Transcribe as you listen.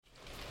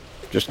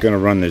Just going to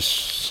run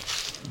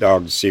this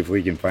dog to see if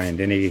we can find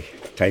any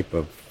type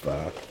of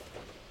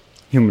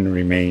human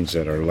remains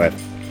that are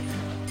left.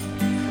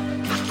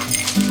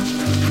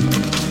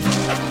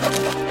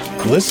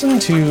 Listen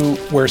to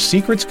Where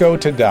Secrets Go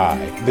to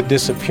Die, The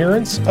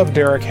Disappearance of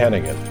Derek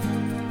Hennigan.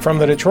 From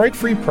the Detroit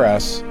Free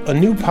Press, a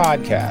new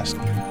podcast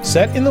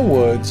set in the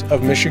woods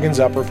of Michigan's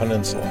Upper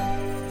Peninsula.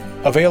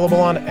 Available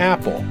on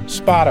Apple,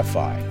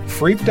 Spotify,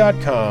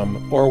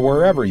 Freep.com, or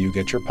wherever you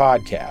get your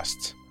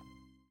podcasts.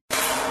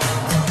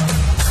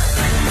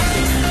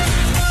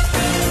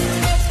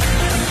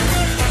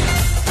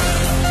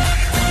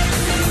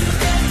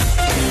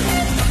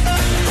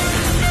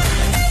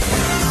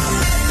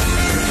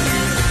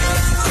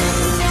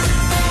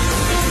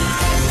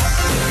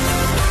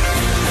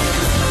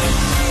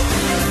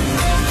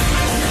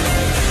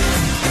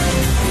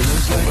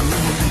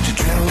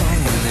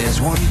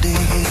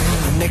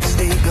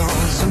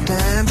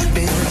 Sometimes you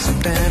bend,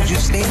 sometimes you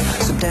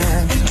stand,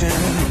 sometimes you turn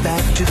your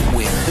back to the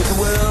wind. There's a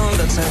world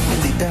outside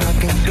the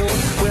darkened door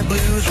where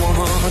blues won't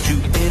haunt you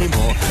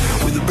anymore.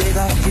 With a brave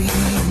heart, free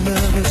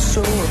love and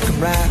soul, come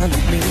ride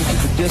with me to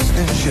the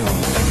distant shore.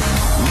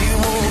 You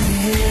won't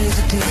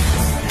hesitate,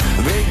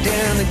 break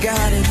down the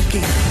garden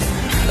gate.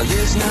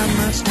 There's not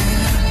much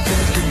time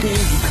left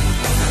today.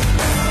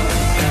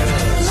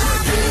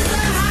 Life is a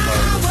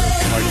highway.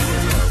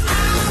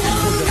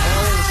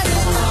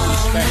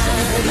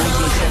 In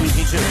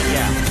 1972,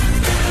 yeah.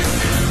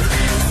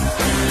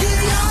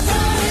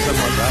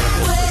 Somewhat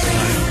radical at the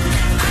time.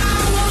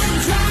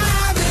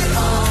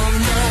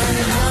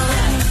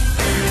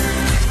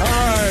 All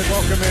right,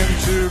 welcome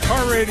into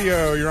Car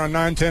Radio. You're on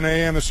 910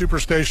 AM, the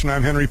Superstation.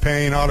 I'm Henry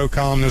Payne, auto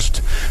columnist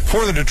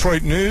for the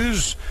Detroit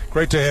News.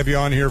 Great to have you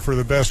on here for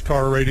the best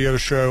car radio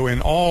show in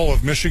all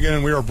of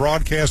Michigan. We are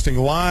broadcasting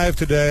live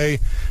today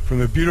from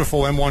the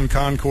beautiful M1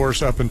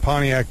 Concourse up in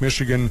Pontiac,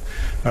 Michigan.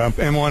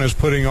 M1 is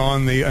putting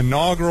on the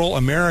inaugural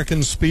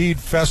American Speed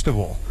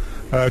Festival.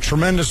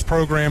 Tremendous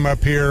program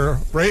up here.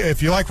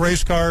 If you like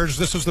race cars,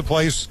 this is the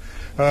place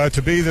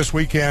to be this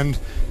weekend.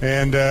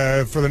 And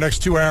for the next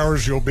 2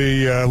 hours, you'll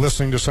be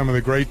listening to some of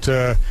the great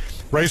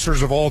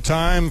racers of all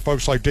time,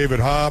 folks like David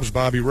Hobbs,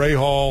 Bobby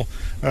Rahal.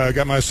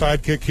 Got my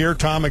sidekick here,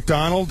 Tom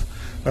McDonald,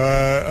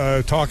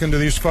 talking to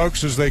these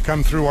folks as they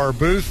come through our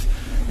booth.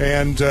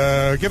 And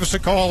give us a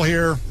call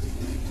here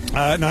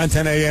at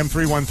 910 AM,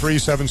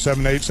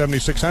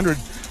 313-778-7600.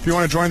 If you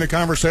want to join the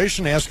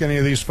conversation, ask any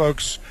of these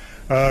folks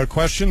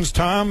questions.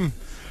 Tom,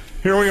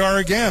 here we are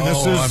again.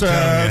 This is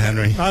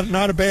Henry.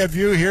 Not a bad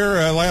view here.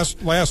 Last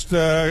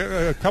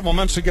couple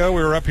months ago,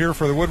 we were up here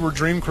for the Woodward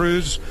Dream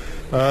Cruise,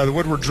 the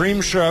Woodward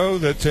Dream Show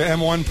that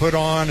M1 put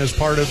on as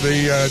part of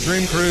the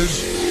Dream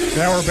Cruise.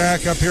 Now we're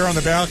back up here on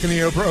the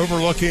balcony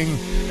overlooking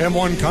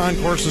M1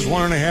 Concourse's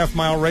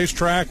 1.5-mile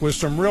racetrack with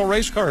some real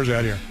race cars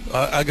out here.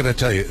 I got to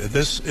tell you,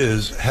 this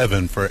is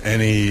heaven for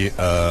any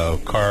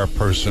car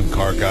person,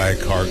 car guy,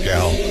 car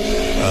gal.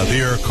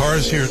 There are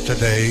cars here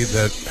today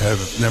that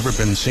have never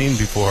been seen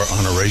before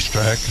on a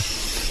racetrack.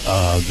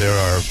 There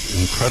are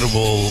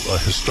incredible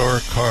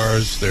historic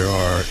cars. There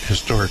are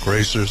historic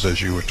racers,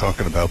 as you were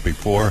talking about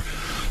before.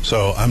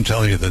 So I'm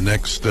telling you, the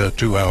next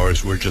 2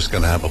 hours, we're just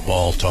going to have a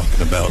ball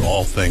talking about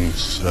all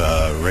things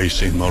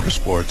racing,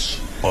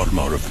 motorsports,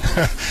 automotive.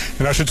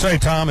 And I should say,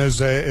 Tom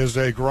is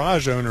a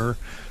garage owner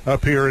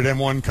up here at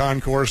M1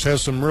 Concourse,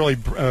 has some really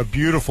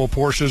beautiful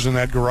Porsches in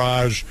that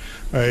garage.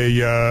 What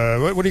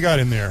do you got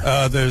in there?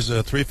 There's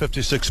a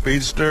 356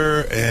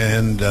 Speedster,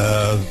 and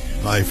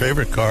my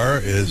favorite car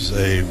is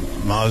a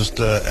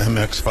Mazda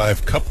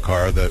MX-5 Cup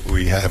car that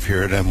we have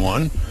here at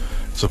M1.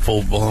 It's a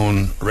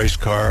full-blown race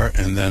car,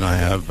 and then I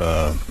have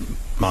a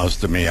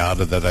Mazda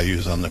Miata that I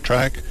use on the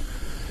track,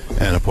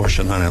 and a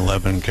Porsche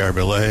 911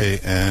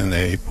 Cabriolet, and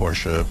a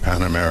Porsche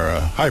Panamera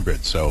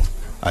Hybrid. So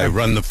I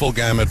run the full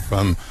gamut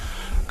from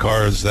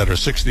cars that are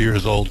 60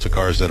 years old to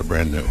cars that are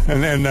brand new.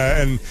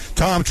 And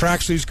Tom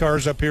tracks these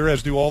cars up here,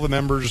 as do all the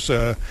members.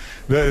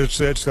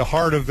 It's the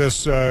heart of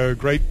this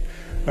great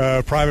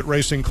private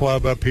racing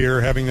club up here,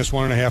 having this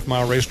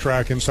 1.5-mile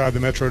racetrack inside the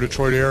Metro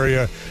Detroit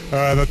area.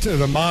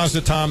 The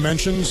Mazda Tom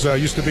mentions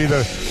used to be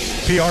the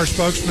PR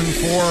spokesman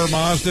for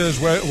Mazda as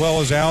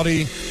well as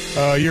Audi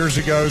years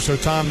ago, so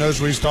Tom knows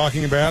what he's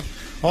talking about.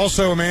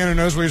 Also, a man who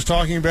knows what he's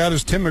talking about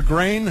is Tim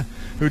McGrain,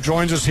 who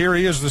joins us here.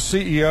 He is the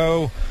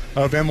CEO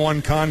of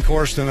M1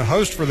 Concourse and the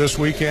host for this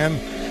weekend.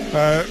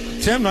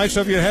 Tim, nice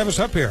of you to have us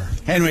up here.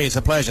 Henry, it's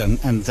a pleasure,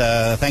 and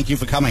thank you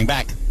for coming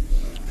back.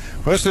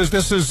 Well,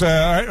 this is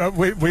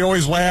we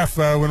always laugh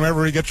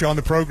whenever we get you on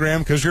the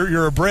program because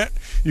you're a Brit.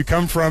 You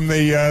come from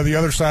the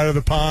other side of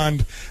the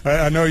pond.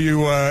 I know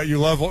you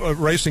love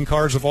racing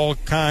cars of all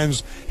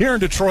kinds. Here in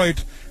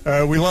Detroit,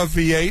 we love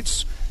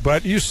V8s,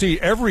 but you see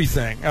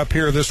everything up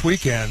here this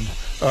weekend,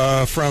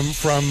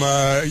 from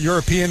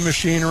European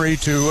machinery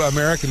to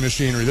American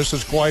machinery. This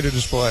is quite a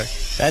display.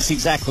 That's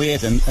exactly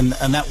it, and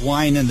that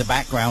whine in the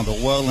background, or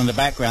whirl in the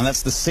background,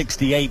 that's the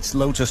 '68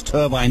 Lotus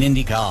Turbine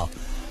Indy car.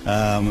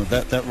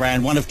 That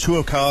ran one of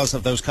two cars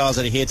of those cars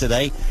that are here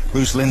today.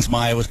 Bruce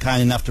Linsmeyer was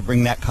kind enough to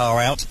bring that car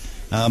out.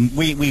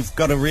 We've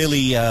got a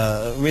really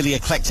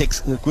eclectic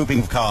grouping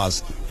of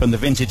cars, from the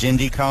vintage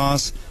Indy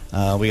cars.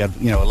 We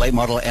have, a late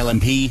model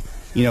LMP,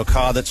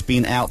 car that's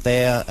been out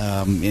there.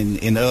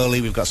 In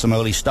early, we've got some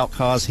early stock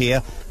cars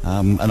here.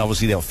 And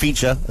obviously they'll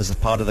feature, as a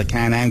part of the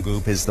Can-Am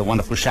group, is the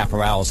wonderful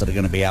Chaparrals that are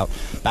going to be out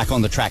back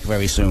on the track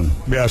very soon.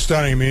 Yeah,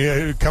 stunning. I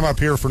mean, come up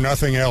here for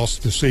nothing else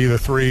to see the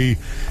 3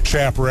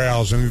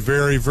 Chaparrals. I mean,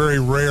 very, very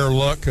rare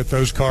look at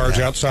those cars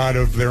outside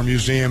of their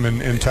museum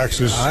in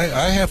Texas.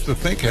 I have to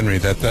think, Henry,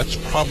 that's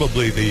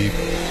probably the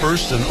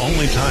first and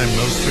only time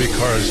those 3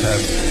 cars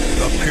have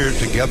appeared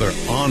together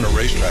on a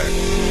racetrack,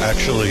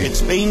 actually.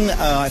 It's been,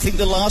 I think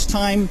the last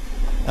time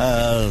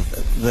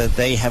that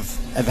they have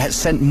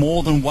sent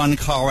more than one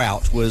car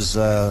out was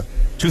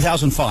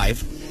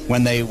 2005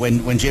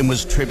 when Jim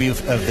was tribute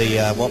of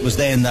the what was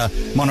then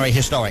the Monterey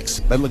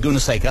Historics, the Laguna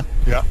Seca.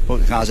 Yeah,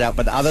 put the cars out.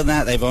 But other than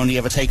that, they've only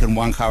ever taken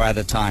one car at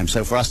a time.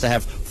 So for us to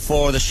have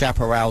 4 of the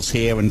Chaparrals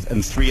here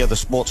and 3 of the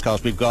sports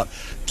cars, we've got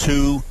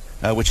 2,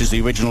 which is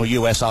the original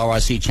US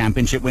RRC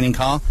Championship winning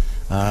car.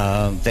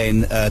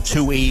 Then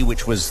 2E,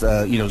 which was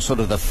sort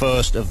of the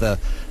first of the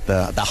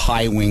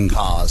high wing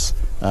cars.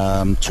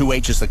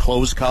 2H is the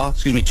closed car,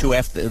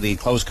 2F, the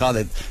closed car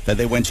that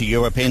they went to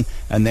Europe in,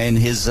 and then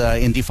his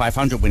Indy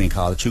 500 winning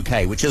car, the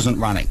 2K, which isn't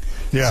running.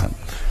 Yeah,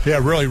 yeah,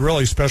 really,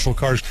 really special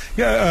cars.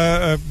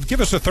 Yeah,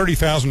 give us a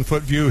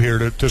 30,000-foot view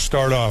here to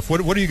start off.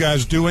 What are you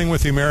guys doing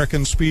with the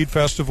American Speed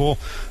Festival?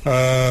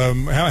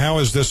 How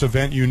is this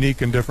event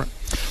unique and different?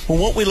 Well,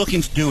 what we're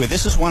looking to do with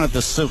this is one of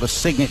the sort of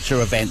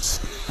signature events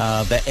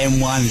that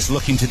M1 is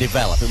looking to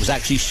develop. It was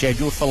actually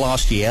scheduled for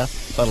last year,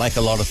 but like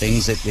a lot of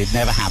things, it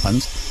never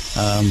happened.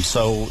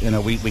 So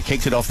we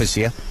kicked it off this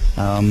year,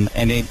 and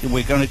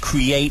we're going to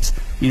create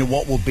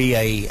what will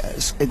be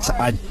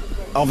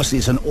obviously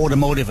it's an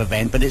automotive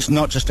event, but it's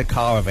not just a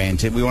car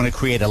event. We want to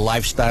create a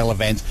lifestyle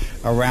event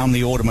around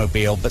the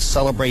automobile, but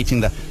celebrating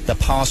the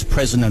past,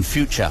 present, and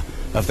future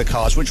of the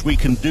cars, which we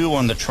can do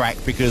on the track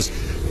because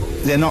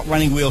they're not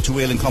running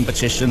wheel-to-wheel in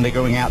competition. They're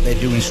going out there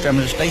doing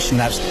demonstration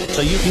laps,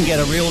 so you can get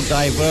a real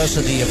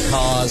diversity of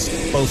cars,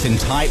 both in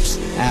types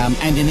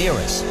and in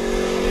eras.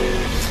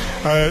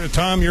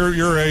 Tom,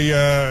 you're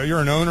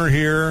an owner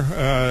here.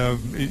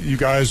 You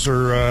guys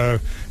are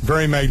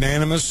very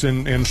magnanimous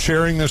in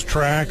sharing this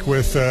track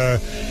with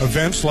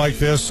events like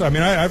this. I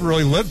mean, I've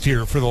really lived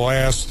here for the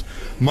last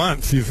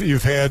month.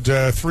 You've had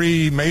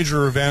 3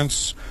 major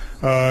events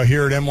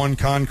here at M1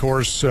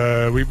 Concourse.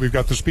 We've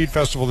got the Speed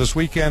Festival this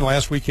weekend.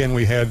 Last weekend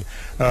we had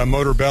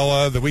Motor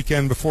Bella. The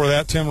weekend before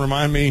that, Tim,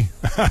 remind me,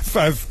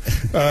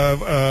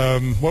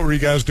 what were you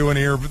guys doing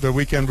here the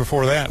weekend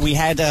before that? We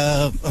had,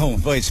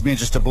 it's been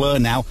just a blur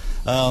now.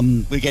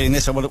 We're getting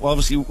this.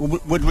 Obviously,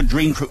 Woodward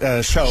Dream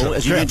Show,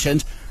 as you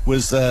mentioned,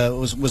 was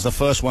the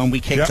first one we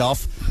kicked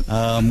off.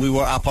 We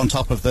were up on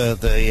top of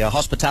the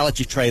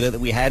hospitality trailer that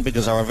we had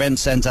because our event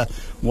center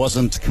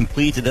wasn't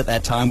completed at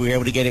that time. We were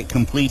able to get it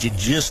completed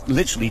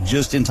literally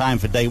just in time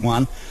for day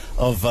 1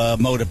 of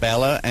Motor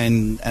Bella,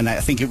 and I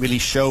think it really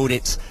showed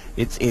its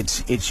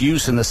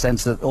use in the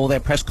sense that all their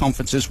press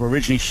conferences were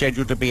originally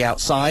scheduled to be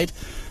outside.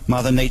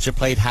 Mother Nature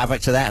played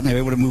havoc to that, and they were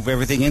able to move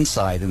everything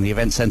inside, and the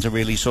event center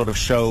really sort of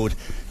showed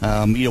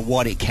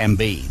what it can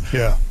be.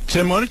 Yeah.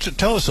 Tim, why don't you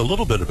tell us a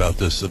little bit about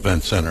this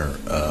event center?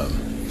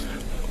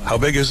 How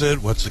big is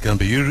it? What's it going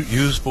to be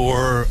used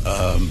for?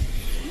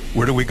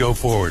 Where do we go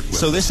forward with?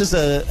 So this is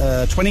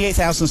a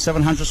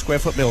 28,700 square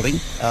foot building.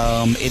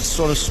 It's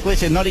sort of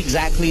split in, not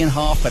exactly in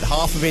half, but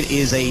half of it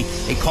is a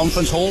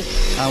conference hall,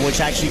 which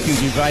actually can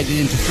be divided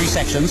into 3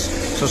 sections.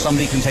 So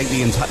somebody can take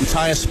the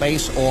entire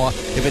space, or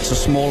if it's a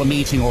smaller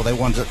meeting or they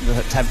want to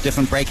have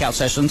different breakout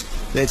sessions,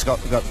 it's got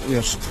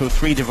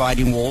 3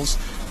 dividing walls.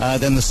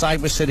 Then the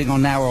side we're sitting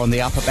on now, or on the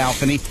upper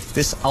balcony,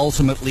 this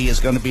ultimately is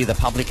going to be the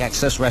public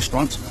access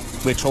restaurant.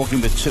 We're talking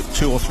with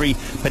 2 or 3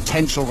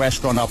 potential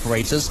restaurant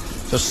operators.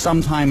 So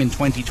sometime in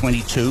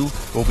 2022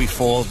 or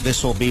before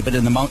this will be, but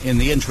in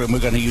the interim we're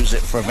going to use it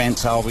for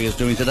events how we are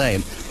doing today.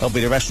 And there'll be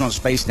the restaurant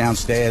space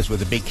downstairs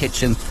with a big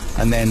kitchen,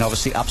 and then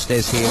obviously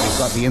upstairs here we've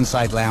got the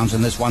inside lounge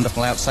and this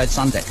wonderful outside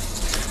sun deck.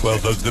 Well,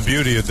 the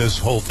beauty of this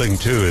whole thing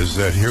too is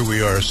that here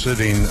we are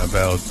sitting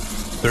about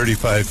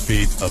 35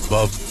 feet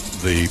above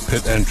the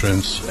pit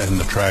entrance and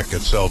the track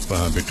itself,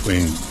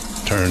 between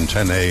turn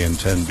 10A and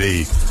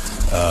 10B.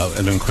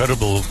 An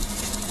incredible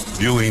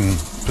viewing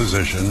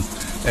position,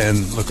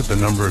 and look at the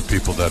number of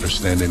people that are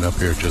standing up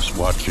here just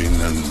watching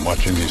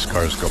these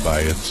cars go by.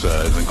 It's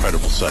an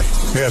incredible sight.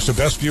 Yeah, it's the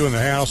best view in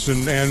the house,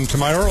 and to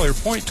my earlier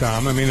point,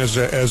 Tom, I mean, as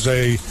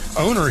a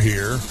owner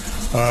here,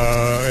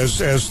 as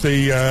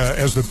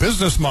the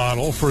business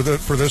model for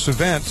this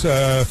event,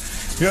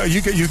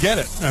 you get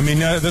it. I mean,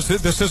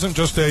 this isn't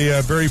just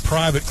a very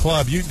private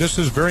club. This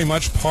is very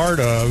much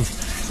part of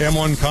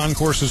M1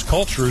 Concourse's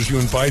culture as you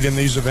invite in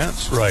these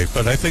events. Right,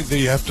 but I think that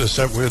you have to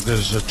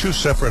there's 2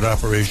 separate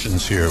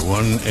operations here.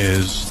 One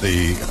is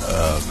the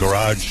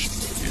garage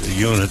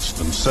units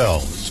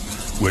themselves,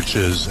 which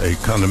is a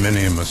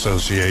condominium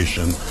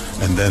association,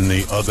 and then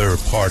the other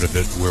part of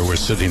it, where we're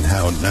sitting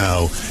out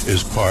now,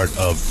 is part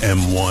of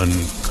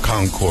M1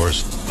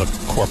 Concourse, the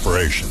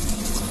corporation.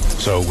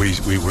 So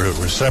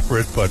we're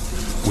separate, but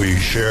we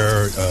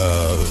share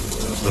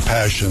the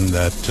passion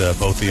that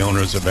both the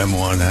owners of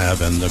M1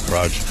 have and the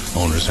garage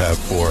owners have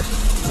for,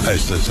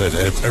 as I said,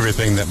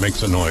 everything that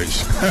makes a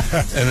noise.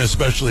 And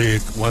especially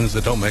ones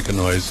that don't make a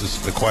noise.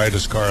 The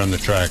quietest car on the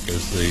track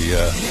is the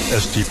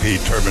STP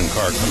turbine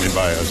car coming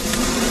by us.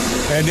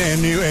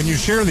 And you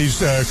share these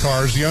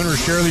cars. The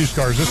owners share these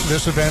cars.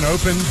 This event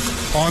opened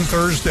on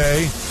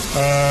Thursday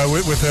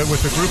with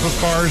a group of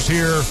cars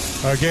here,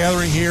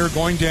 gathering here,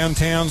 going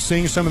downtown,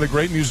 seeing some of the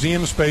great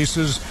museum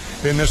spaces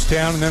in this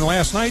town. And then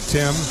last night,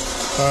 Tim,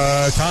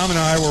 Tom and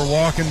I were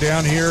walking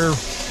down here.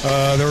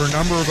 There were a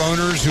number of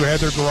owners who had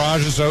their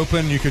garages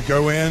open. You could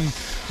go in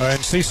and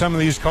see some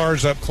of these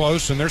cars up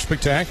close, and they're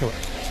spectacular.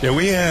 Yeah,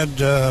 we had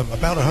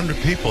about 100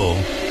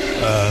 people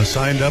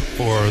signed up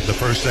for the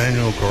first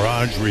annual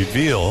garage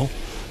reveal,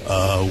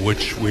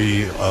 which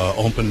we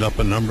opened up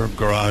a number of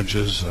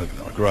garages.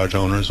 Garage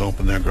owners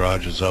opened their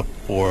garages up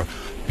for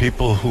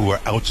people who are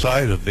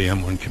outside of the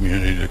M1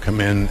 community to come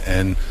in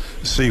and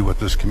see what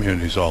this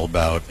community is all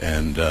about.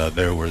 And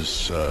there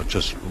was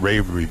just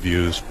rave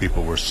reviews.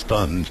 People were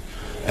stunned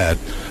at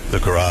the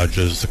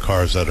garages, the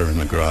cars that are in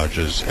the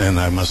garages, and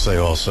I must say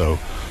also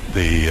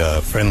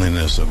the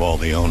friendliness of all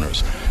the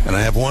owners. And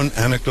I have one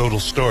anecdotal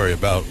story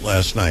about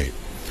last night.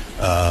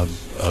 A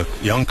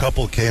young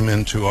couple came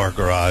into our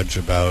garage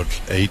about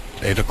 8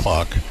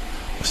 o'clock,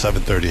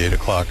 7:30, 8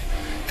 o'clock,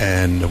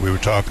 and we were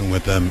talking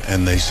with them,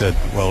 and they said,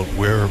 well,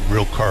 we're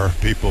real car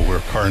people, we're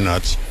car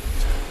nuts.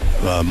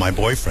 My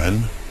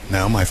boyfriend,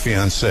 now my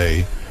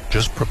fiancé,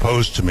 just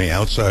proposed to me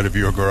outside of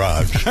your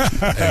garage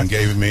and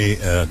gave me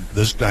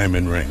this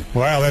diamond ring.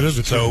 Wow, that is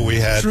a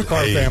true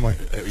car family.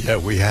 Yeah,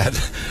 we had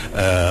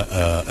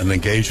an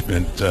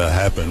engagement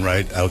happen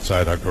right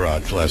outside our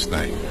garage last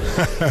night.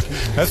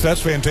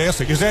 That's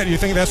fantastic. Do you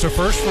think that's a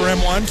first for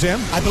M1, Tim?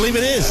 I believe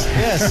it is.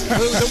 Yes,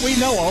 that we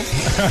know of.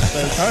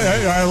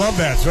 I love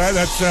that. So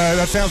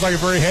that sounds like a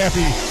very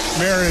happy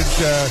marriage.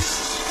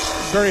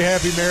 Very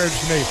happy marriage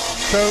to me.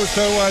 So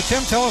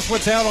Tim, tell us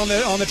what's out on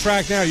the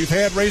track now. You've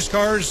had race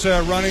cars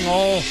running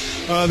all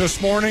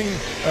this morning.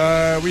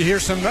 We hear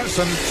some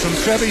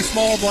Chevy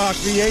small block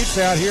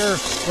V8s out here.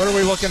 What are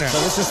we looking at? So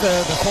this is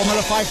the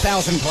Formula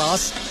 5000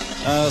 class.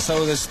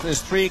 So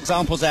there's three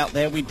examples out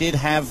there. We did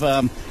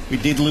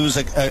lose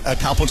a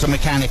couple to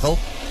mechanical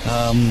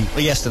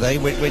yesterday,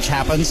 which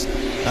happens.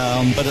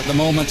 But at the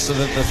moment, so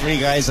the three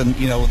guys, and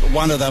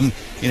one of them,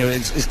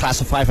 is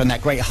classified from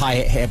that great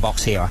high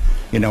hairbox here.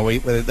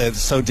 They're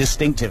so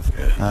distinctive.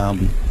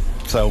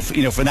 So,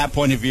 from that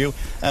point of view,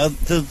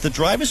 the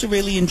drivers are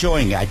really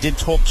enjoying it. I did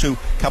talk to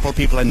a couple of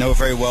people I know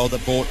very well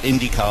that bought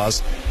Indy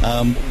cars.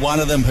 One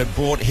of them had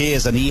bought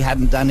his, and he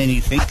hadn't done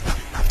anything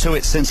to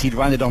it since he'd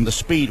run it on the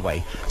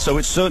Speedway. So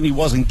it certainly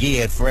wasn't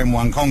geared for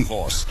M1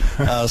 Concourse.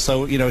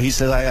 So, he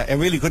says, I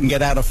really couldn't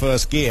get out of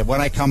first gear.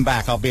 When I come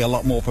back, I'll be a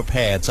lot more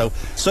prepared. So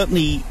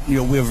certainly,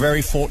 we're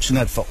very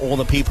fortunate for all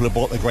the people who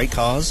bought the great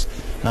cars.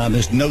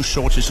 There's no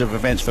shortage of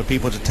events for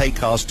people to take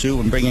cars to,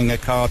 and bringing a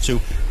car to,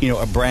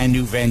 a brand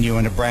new venue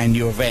and a brand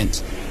new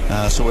event.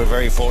 So we're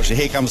very fortunate.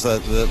 Here comes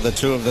the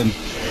two of them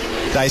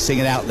dicing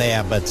it out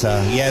there. But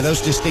those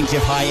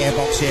distinctive high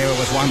airbox here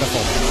was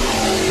wonderful.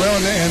 Well,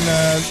 and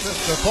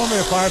the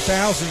Formula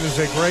 5000 is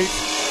a great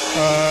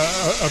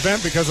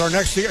event because our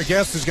next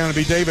guest is going to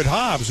be David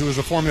Hobbs, who is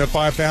a Formula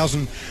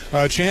 5000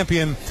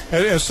 champion.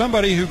 As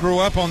somebody who grew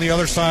up on the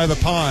other side of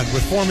the pond,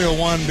 with Formula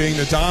One being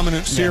the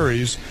dominant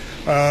series,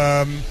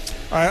 I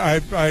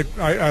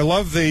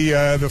love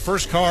the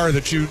first car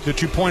that you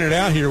pointed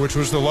out here, which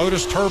was the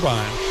Lotus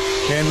Turbine.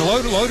 And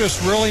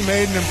Lotus really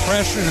made an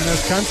impression in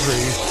this country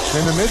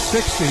in the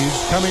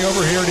mid-'60s, coming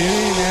over here to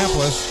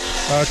Indianapolis.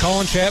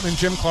 Colin Chapman,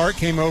 Jim Clark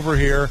came over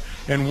here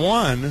and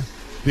won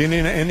the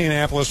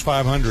Indianapolis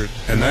 500.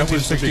 And that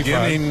was the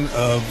beginning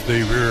of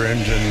the rear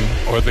engine,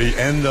 or the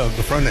end of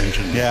the front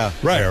engine era.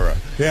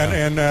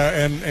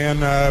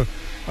 Yeah,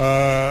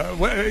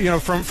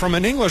 from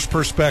an English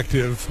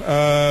perspective,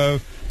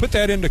 put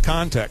that into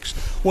context.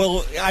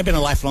 Well, I've been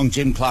a lifelong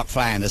Jim Clark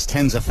fan. There's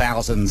tens of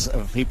thousands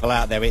of people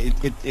out there.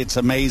 It's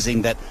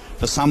amazing that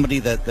for somebody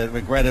that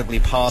regrettably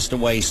passed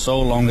away so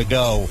long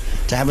ago,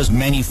 to have as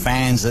many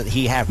fans that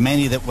he had,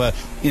 many that were,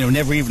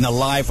 never even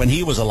alive when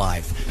he was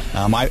alive.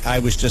 I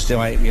was just,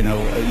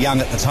 young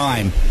at the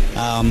time.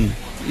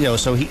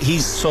 So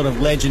he's sort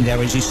of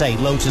legendary, as you say.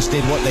 Lotus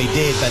did what they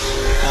did, but,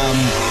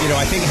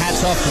 I think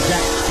hats off to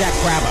Jack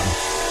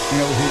Brabham.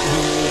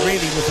 Who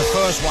really was the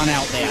first one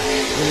out there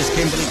with his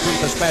Kimberly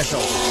Cooper special,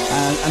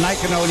 and I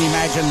can only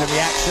imagine the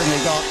reaction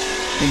they got,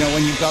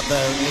 when you've got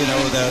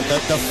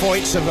the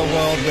Foyts of the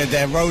world with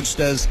their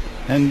roadsters,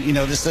 and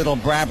this little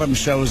Brabham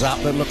shows up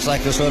that looks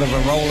like a sort of a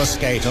roller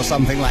skate or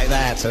something like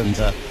that, and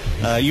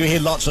you hear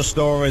lots of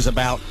stories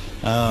about,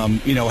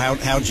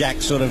 how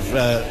Jack sort of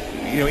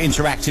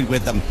interacted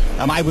with them.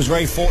 I was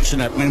very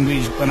fortunate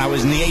when I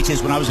was in the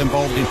 80s, when I was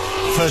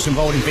first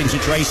involved in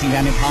vintage racing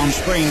down in Palm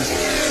Springs.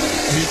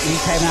 He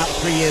came out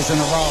 3 years in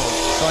a row,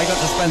 so I got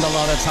to spend a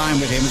lot of time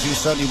with him, as he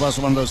certainly was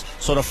one of those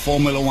sort of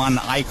Formula One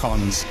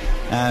icons.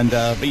 And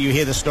but you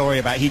hear the story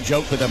about he'd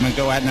joke with them and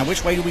go out, now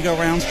which way do we go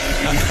around?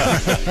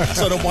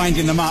 Sort of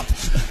winding them up.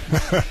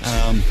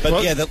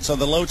 So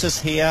the Lotus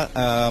here,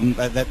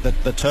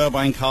 the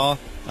turbine car,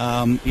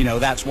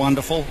 that's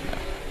wonderful.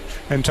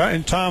 And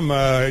Tom,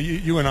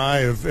 you and I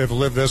have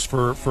lived this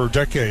for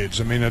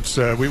decades. I mean, it's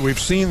we've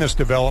seen this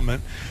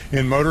development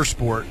in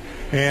motorsport,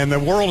 and the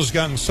world has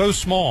gotten so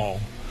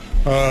small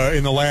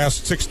in the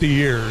last 60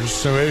 years.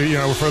 So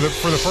for the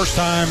first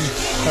time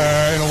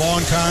in a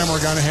long time,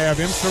 we're going to have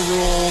IMSA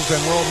rules,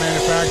 and world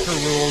manufacturer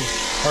rules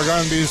are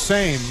going to be the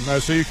same.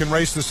 So you can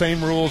race the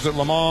same rules at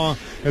Le Mans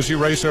as you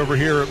race over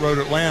here at Road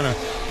Atlanta.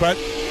 But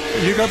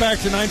you go back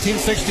to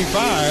 1965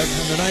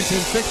 and the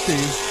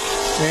 1960s.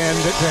 And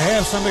to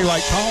have somebody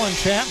like Colin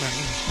Chapman,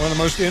 one of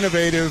the most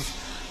innovative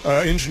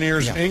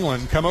engineers in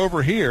England, come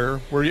over here,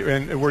 where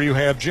you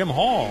have Jim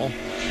Hall,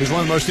 who's one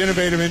of the most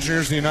innovative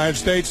engineers in the United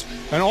States,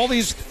 and all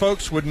these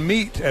folks would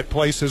meet at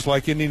places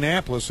like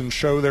Indianapolis and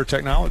show their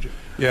technology.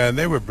 Yeah, and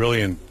they were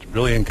brilliant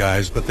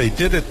guys, but they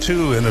did it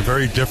too in a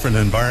very different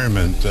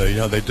environment.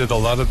 They did a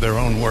lot of their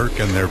own work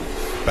in their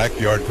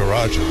backyard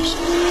garages.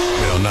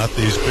 Not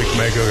these big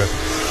mega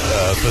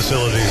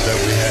facilities that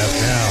we have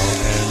now.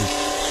 And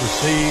to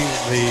see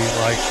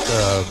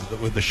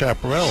with the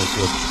Chaparrals,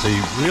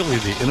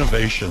 the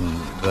innovation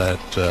that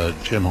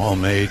Jim Hall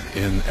made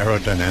in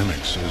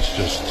aerodynamics is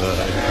just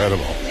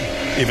incredible.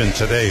 Even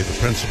today, the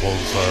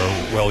principles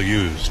are well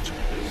used.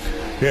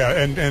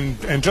 Yeah,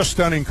 and just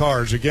stunning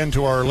cars. Again,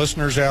 to our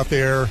listeners out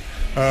there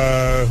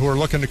who are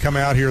looking to come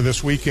out here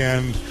this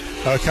weekend,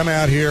 come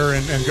out here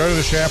and go to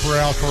the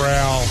Chaparral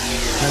Corral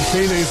and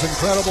see these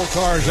incredible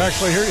cars.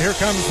 Actually, here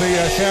comes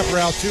the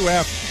Chaparral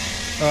 2F.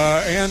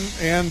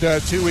 And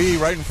 2E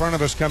right in front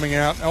of us coming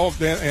out,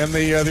 and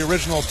the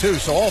original 2.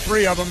 So all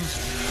three of them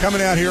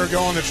coming out here,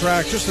 go on the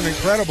track. Just an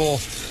incredible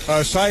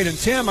sight. And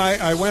Tim,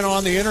 I went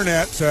on the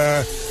internet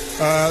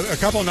a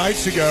couple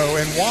nights ago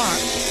and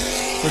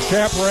watched the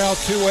Chaparral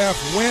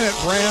 2F win at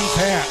Brands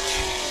Hatch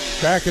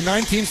back in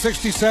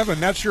 1967.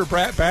 That's your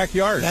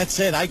backyard. That's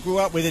it. I grew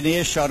up within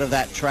earshot of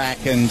that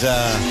track, and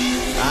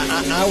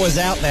I was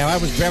out there. I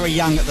was very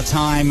young at the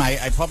time.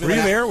 I probably were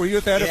you there? Were you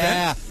at that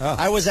event? Yeah, oh.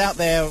 I was out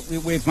there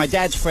with my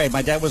dad's friend.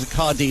 My dad was a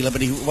car dealer, but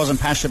he wasn't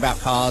passionate about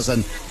cars,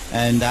 and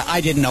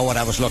I didn't know what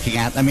I was looking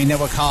at. I mean, there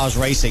were cars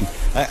racing.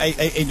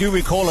 I do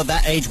recall at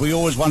that age we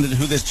always wondered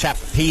who this chap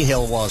P.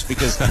 Hill was,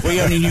 because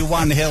we only knew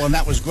one hill, and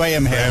that was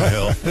Graham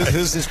Hill.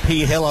 Who's this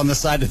P. Hill on the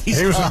side of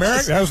these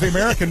cars? That was the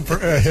American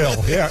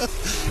Hill, yeah.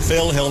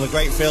 Phil Hill, the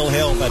great Phil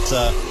Hill. But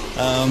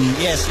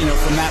yes,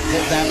 from that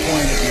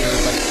point of view,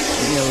 but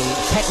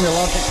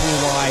technologically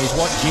wise,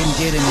 what Jim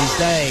did in his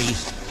day,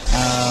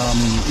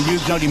 you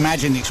don't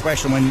imagine the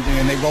expression when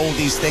they rolled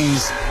these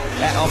things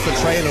off the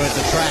trailer at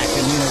the track,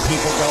 and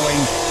people going,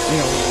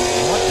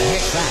 what the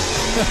heck's that?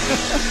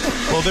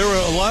 Well, there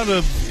were a lot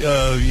of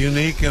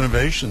unique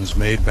innovations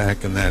made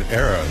back in that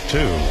era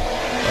too.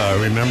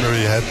 Remember,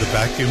 you had the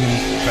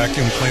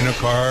vacuum cleaner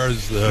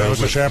cars. That was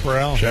the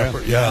Chaparral.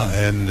 Yeah,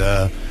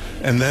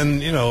 and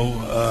then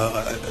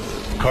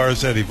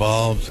cars that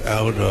evolved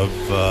out of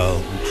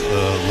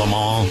Le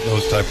Mans,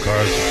 those type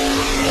cars.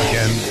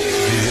 Again,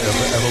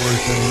 the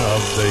evolution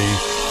of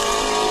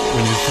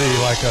when you see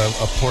like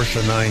a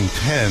Porsche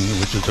 910,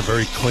 which is a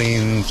very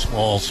clean,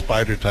 small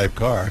Spider type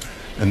car,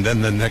 and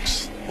then the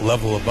next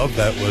level above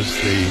that was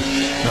the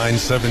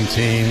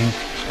 917,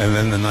 and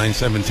then the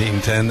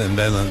 917-10, and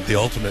then the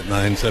ultimate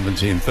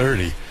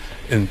 917-30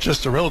 in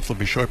just a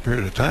relatively short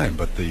period of time.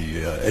 But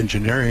the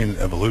engineering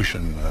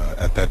evolution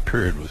at that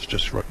period was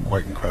just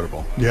quite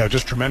incredible. Yeah,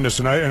 just tremendous.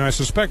 And I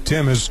suspect,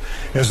 Tim, as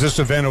this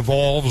event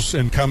evolves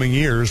in coming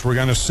years, we're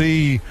going to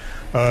see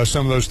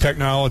some of those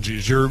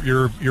technologies.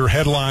 You're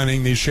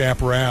headlining these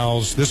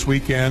Chaparrals this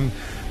weekend,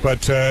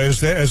 but as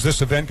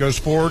this event goes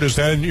forward, is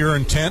that your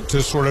intent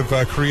to sort of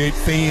create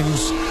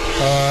themes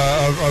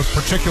of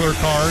particular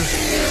cars?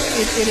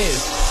 It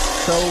is.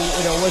 So,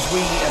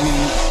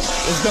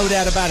 there's no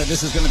doubt about it,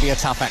 this is going to be a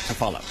tough act to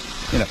follow.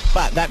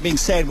 But that being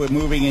said, we're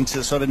moving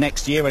into sort of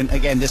next year, and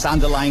again, this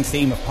underlying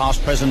theme of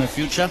past, present, and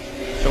future.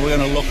 So we're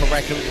going to look at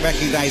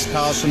recognize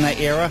cars from that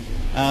era.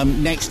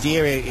 Next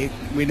year,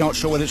 we're not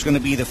sure whether it's going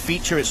to be the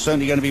feature. It's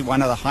certainly going to be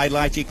one of the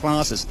highlighted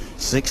classes.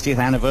 60th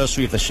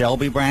anniversary of the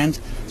Shelby brand.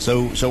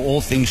 So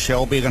all things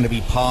Shelby are going to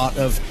be part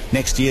of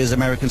next year's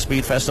American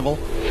Speed Festival.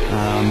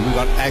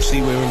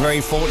 We were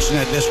very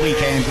fortunate this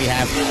weekend. We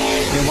have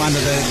one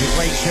of the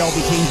great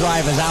Shelby team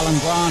drivers, Alan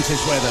Grant,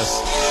 is with us.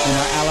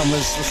 Alan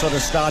was sort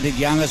of started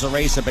young as a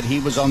racer, but he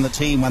was on the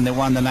team when they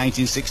won the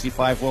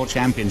 1965 World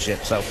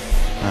Championship. So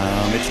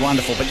it's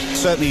wonderful. But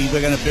certainly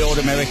we're going to build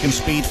American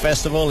Speed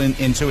Festival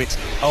into its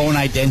own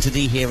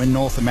identity here in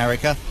North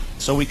America,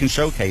 so we can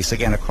showcase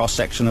again a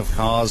cross-section of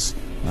cars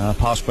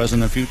past,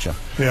 present, and future.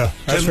 Yeah,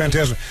 that's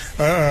fantastic.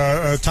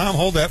 Tom,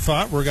 hold that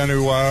thought. We're going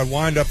to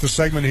wind up the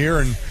segment here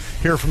and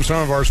hear from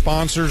some of our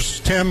sponsors.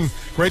 Tim,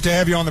 great to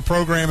have you on the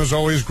program as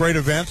always. Great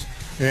event,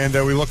 and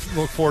we look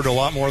forward to a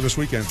lot more this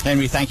weekend.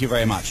 Henry, thank you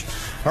very much.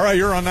 All right,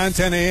 you're on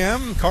 910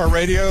 AM Car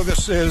Radio.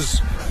 This is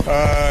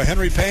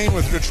Henry Payne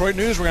with Detroit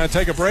News. We're going to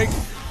take a break,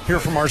 hear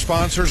from our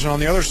sponsors, and on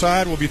the other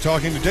side, we'll be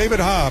talking to David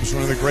Hobbs,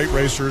 one of the great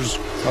racers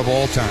of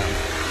all time.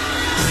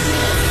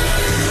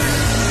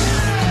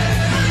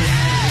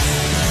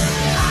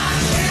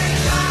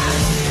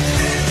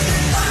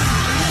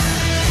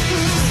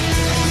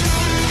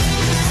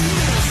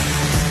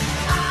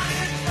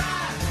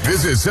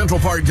 Visit Central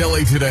Park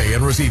Deli today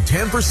and receive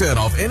 10%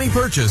 off any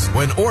purchase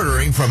when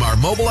ordering from our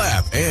mobile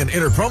app and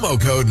enter promo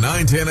code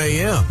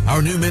 910AM.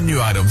 Our new menu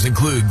items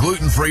include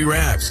gluten-free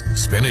wraps,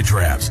 spinach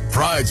wraps,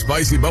 fried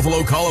spicy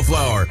buffalo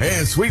cauliflower,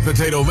 and sweet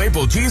potato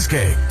maple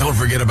cheesecake. Don't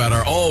forget about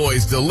our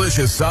always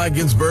delicious Cy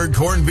Ginsberg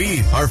corned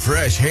beef, our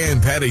fresh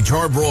hand patty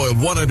charbroiled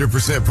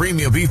 100%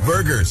 premium beef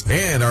burgers,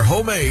 and our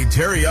homemade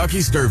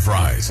teriyaki stir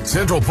fries.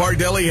 Central Park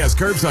Deli has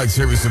curbside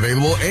service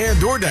available and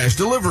DoorDash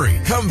delivery.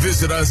 Come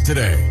visit us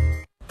today.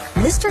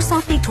 Mr.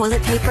 Softly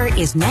toilet paper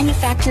is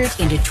manufactured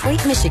in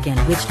Detroit, Michigan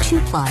with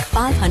 2-ply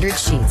 500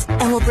 sheets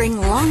and will bring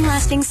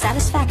long-lasting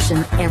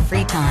satisfaction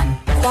every time.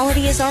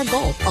 Quality is our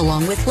goal,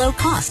 along with low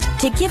cost,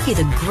 to give you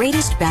the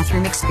greatest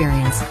bathroom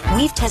experience.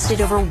 We've tested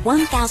over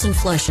 1,000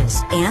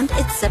 flushes, and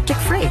it's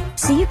septic-free,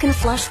 so you can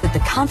flush with the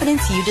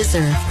confidence you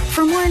deserve.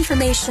 For more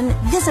information,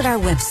 visit our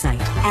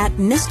website at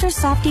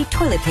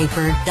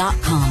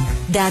MrSoftyToiletPaper.com.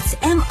 That's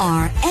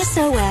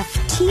MrSoftie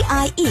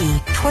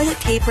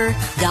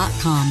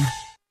toiletpaper.com.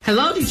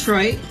 Hello,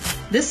 Detroit.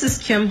 This is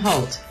Kim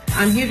Holt.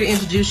 I'm here to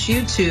introduce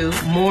you to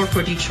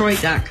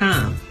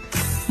MoreForDetroit.com.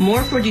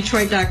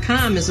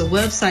 MoreForDetroit.com is a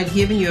website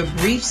giving you a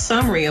brief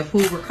summary of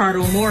who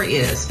Ricardo Moore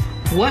is,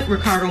 what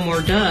Ricardo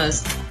Moore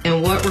does,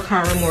 and what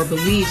Ricardo Moore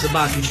believes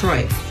about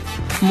Detroit.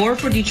 More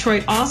for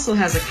Detroit also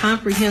has a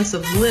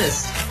comprehensive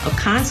list of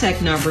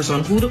contact numbers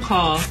on who to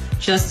call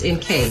just in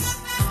case.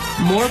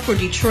 More for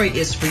Detroit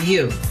is for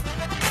you.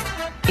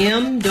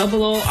 MOORE,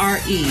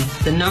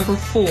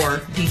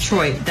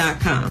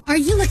 Detroit.com. Are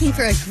you looking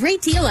for a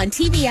great deal on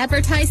TV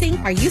advertising?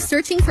 Are you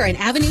searching for an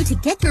avenue to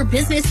get your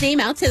business name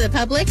out to the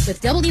public?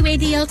 With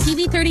WADL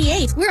TV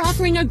 38, we're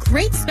offering a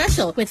great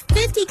special with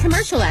 50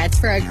 commercial ads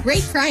for a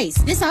great price.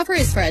 This offer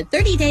is for a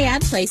 30-day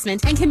ad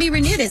placement and can be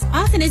renewed as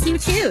often as you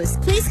choose.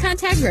 Please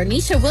contact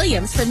Ronisha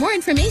Williams for more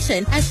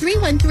information at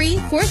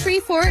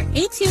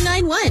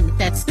 313-434-8291.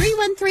 That's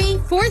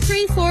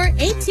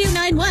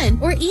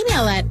 313-434-8291 or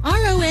email at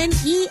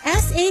RONESHA@WADLDetroit.com.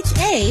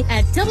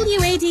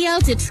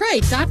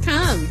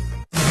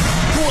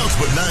 Who else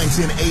but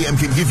 910 AM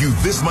can give you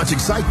this much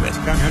excitement?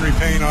 I'm Henry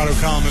Payne, auto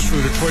columnist for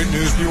the Detroit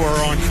News. You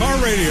are on Car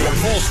Radio,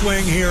 full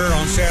swing here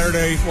on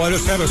Saturday. Well, I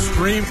just have a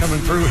stream coming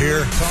through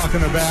here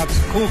talking about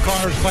cool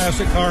cars,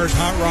 classic cars,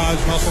 hot rods,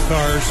 muscle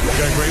cars. We've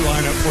got a great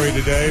lineup for you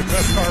today.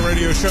 Best car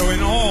radio show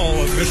in all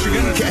of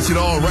Michigan. Catch it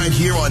all right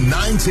here on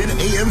 910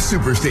 AM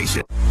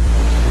Superstation.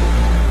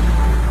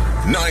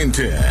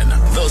 910,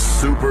 the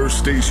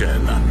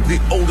Superstation, the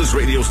oldest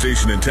radio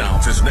station in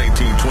town since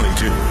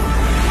 1922.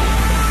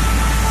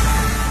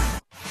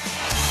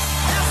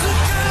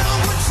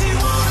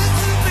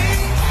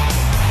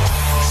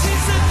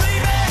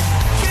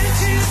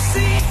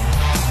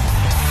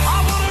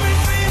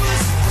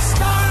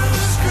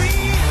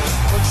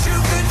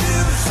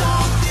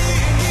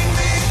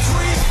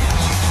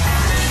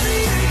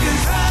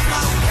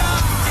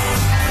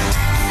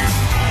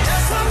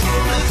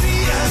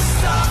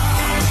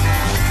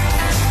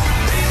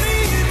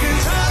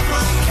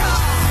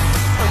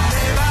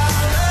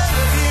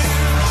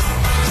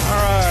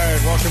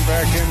 Welcome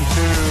back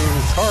into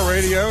Car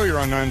Radio. You're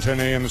on 910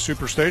 AM, the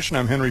Superstation.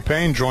 I'm Henry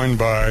Payne, joined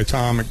by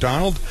Tom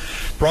McDonald,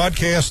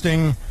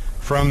 broadcasting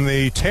from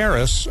the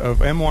terrace of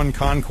M1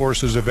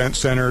 Concourse's Event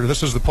Center.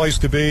 This is the place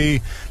to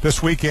be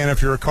this weekend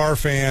if you're a car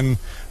fan.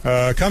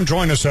 Come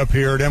join us up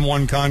here at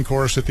M1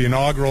 Concourse at the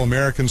inaugural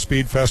American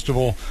Speed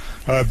Festival.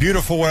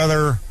 Beautiful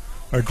weather,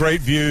 great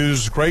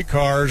views, great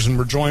cars, and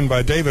we're joined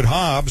by David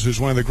Hobbs,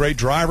 who's one of the great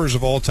drivers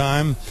of all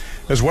time,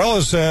 as well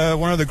as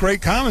one of the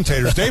great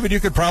commentators. David, you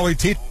could probably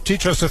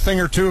teach us a thing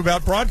or two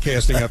about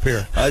broadcasting up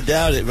here. I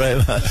doubt it very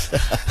much.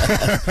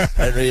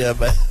 Henry,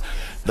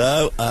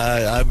 no,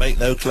 I make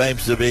no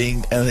claims to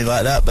being anything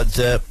like that, but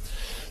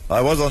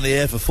I was on the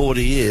air for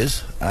 40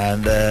 years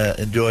and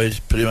enjoyed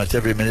pretty much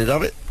every minute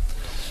of it.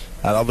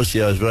 And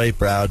obviously I was very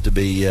proud to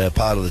be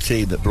part of the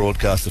team that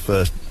broadcast the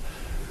first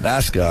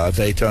NASCAR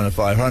Daytona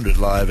 500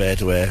 live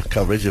air-to-air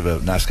coverage of a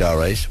NASCAR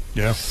race,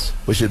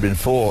 which had been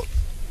fought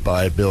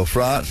by Bill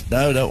France.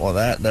 No, don't want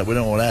that. No, we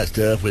don't want that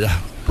stuff. We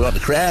want the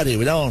crowd here.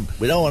 We don't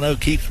want to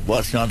keep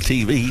watching on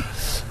TV.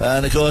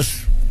 And of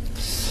course,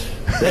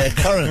 their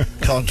current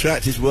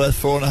contract is worth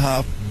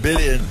 $4.5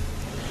 billion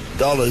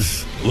over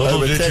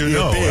a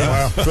 10-year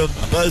period from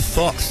both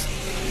Fox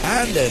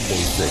and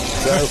NBC.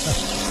 So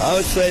I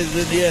would say that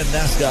in the end,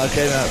 NASCAR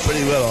came out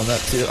pretty well on that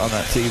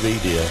TV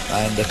deal.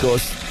 And of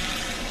course,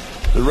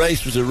 The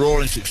race was a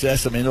roaring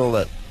success. I mean, all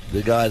that,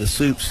 the guy, the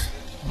Soups,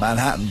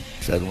 Manhattan,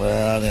 said,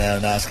 well,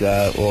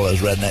 NASCAR, all those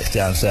rednecks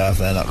down south,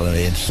 they're not going to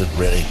be interested,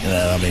 really.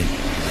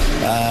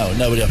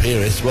 Nobody up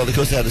here is. Well, of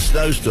course, they had a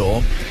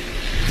snowstorm,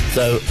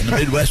 so the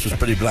Midwest was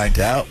pretty blanked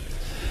out,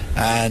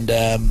 and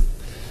a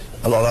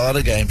lot of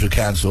other games were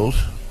cancelled,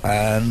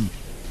 and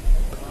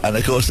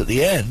of course, at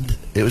the end,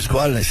 it was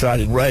quite an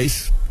exciting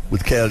race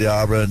with Cale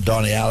Yarborough and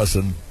Donnie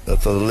Allison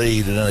for the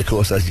lead, and then, of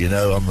course, as you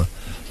know, on the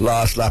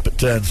last lap at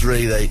turn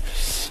 3, they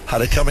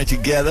had a coming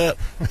together,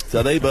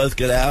 so they both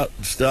get out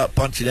and start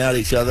punching out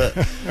each other.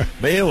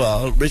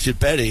 Meanwhile, Richard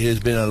Petty, who's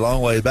been a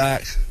long way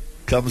back,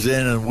 comes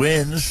in and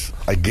wins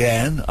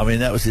again. I mean,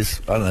 that was his,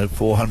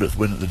 400th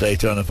win at the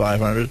Daytona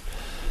 500.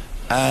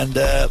 And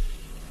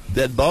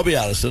then Bobby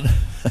Allison,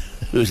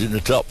 who's in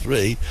the top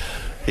 3,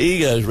 he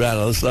goes round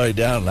on the slowing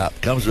down lap,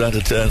 comes around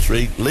to turn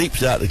 3,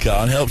 leaps out the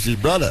car and helps his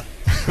brother.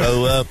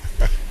 So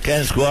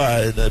Ken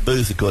Squire in the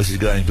booth, of course, is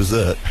going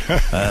berserk,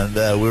 and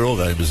we're all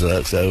going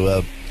berserk.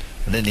 So,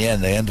 and in the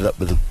end, they ended up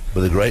with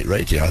a great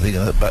rating. I think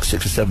about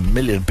 6 or 7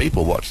 million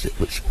people watched it.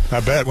 Which I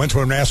bet went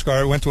to a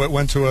NASCAR, went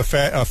to a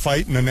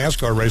fight, and a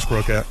NASCAR race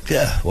broke out.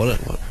 Yeah, what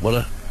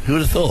a who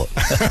would have thought?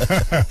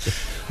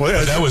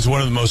 Well, that was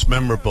one of the most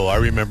memorable. I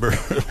remember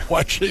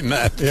watching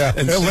that. Yeah,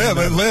 it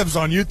lives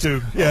on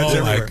YouTube. Yeah,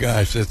 oh my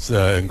gosh, it's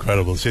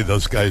incredible to see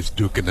those guys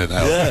duking it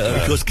out.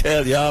 Yeah, of course,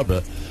 Cale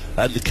Yarborough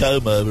had the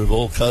comb over of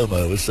all comb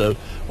overs, so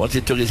once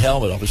he took his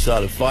helmet off and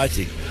started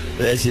fighting,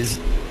 there's his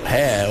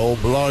hair all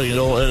blowing, and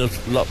all, it was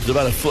about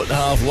 1.5 foot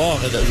long,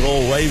 and it was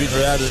all waving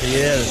around in the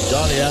air, and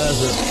Donnie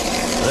Allison,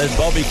 and then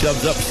Bobby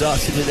comes up and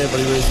starts hitting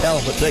everybody with his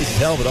helmet, takes his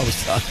helmet off and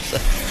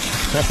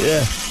starts.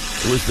 Yeah.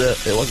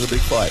 It was a big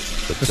fight.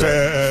 But,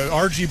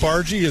 argy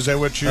bargy, is that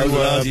what you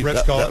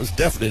Brett's called? That was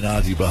definitely an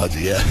argy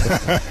bargy, yeah.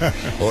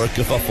 Or a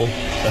kerfuffle.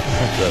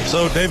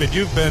 So, David,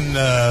 you've been,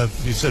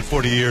 you said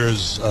 40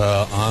 years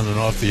on and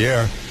off the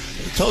air.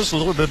 Tell us a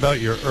little bit about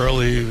your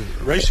early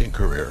racing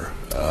career.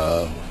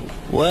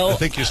 Well, I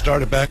think you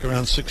started back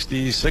around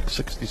 66,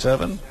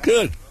 67?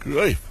 Good,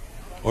 great.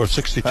 Or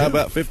 62? How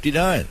about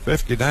 59?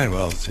 59,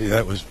 well, see,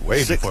 that was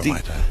way before my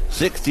time.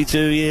 62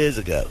 years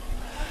ago.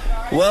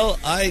 Well,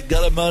 I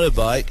got a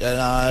motorbike,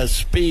 and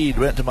speed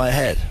went to my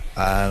head,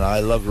 and I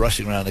loved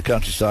rushing around the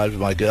countryside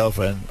with my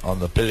girlfriend on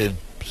the pillion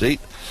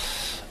seat,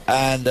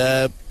 and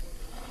then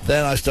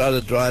I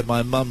started to drive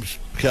my mum's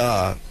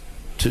car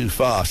too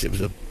fast. It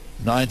was a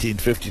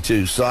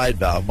 1952 side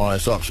valve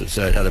Morris Oxford,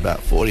 so it had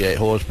about 48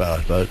 horsepower,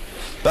 I suppose,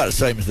 about the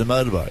same as the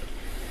motorbike.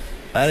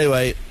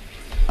 Anyway,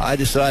 I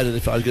decided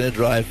if I was going to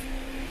drive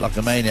like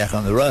a maniac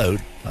on the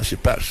road, I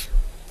should perhaps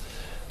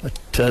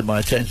turn my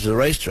attention to the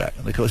racetrack.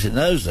 And of course, in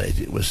those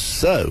days, it was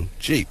so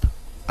cheap.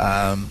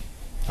 I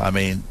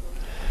mean,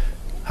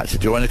 had to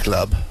join a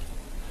club,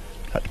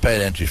 had to pay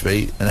an entry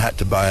fee, and had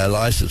to buy a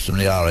license from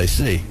the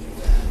RAC.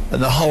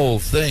 And the whole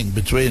thing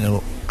between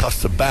them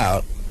cost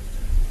about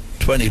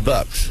 $20.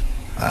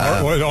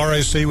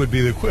 RAC would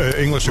be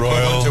the English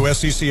equivalent to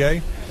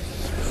SCCA?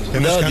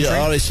 In this country? The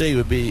RAC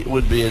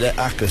would be an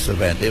ACUS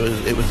event. It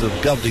was the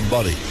governing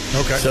body.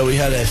 Okay. So we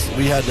had the BRDC,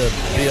 we had the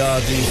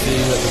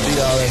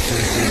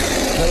BRSCC,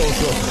 we had all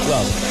sorts of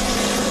clubs.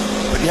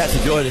 But you had to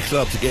join a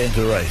club to get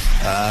into a race.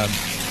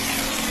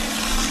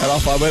 And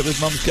off I went with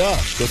Mum's car.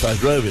 Of course, I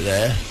drove it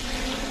there.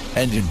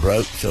 Engine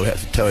broke, so we had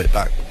to tow it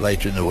back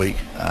later in the week.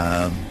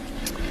 And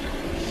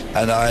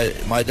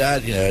my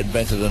dad,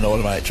 invented an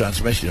automatic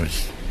transmission,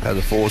 which had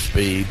a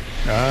 4-speed.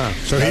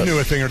 So he knew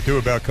a thing or two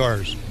about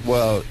cars.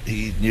 Well,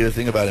 he knew a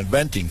thing about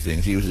inventing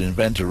things. He was an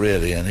inventor,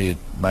 really, and he'd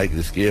make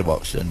this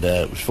gearbox, and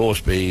it was 4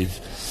 speeds.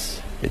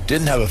 It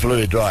didn't have a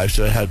fluid drive,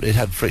 so it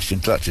had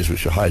friction clutches,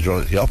 which were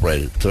hydraulically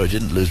operated, so it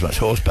didn't lose much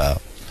horsepower.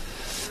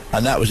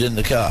 And that was in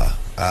the car.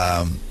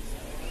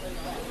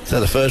 So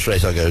the first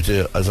race I go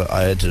to,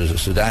 I entered as a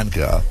sedan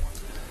car.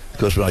 Of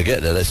course, when I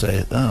get there, they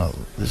say, "Oh,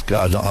 this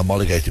car's not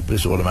homologated with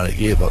this automatic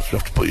gearbox. We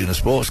have to put you in a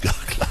sports car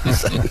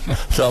class."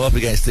 So I'm up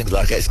against things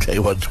like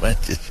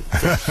SK120s.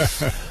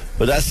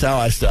 But that's how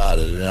I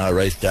started. And I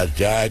raced Dad's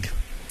Jag,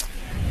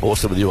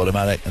 also with the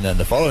automatic. And then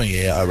the following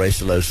year, I raced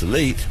the Lotus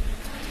Elite,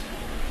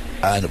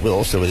 and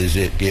also with his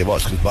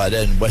gearbox, because by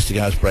then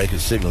Westinghouse Brake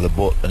and Signal had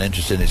bought an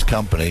interest in his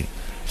company,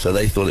 so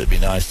they thought it'd be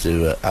nice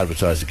to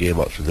advertise the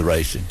gearbox with the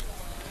racing.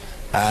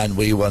 And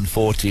we won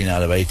 14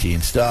 out of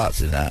 18 starts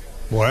in that.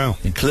 Wow.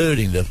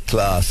 Including the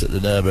class at the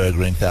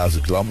Nürburgring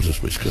 1,000 kilometres,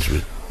 which, of course,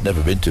 we'd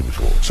never been to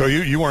before. So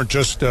you weren't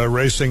just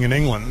racing in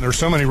England. There's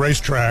so many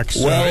racetracks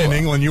in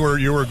England. You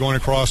were going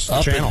across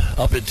the channel.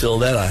 Up until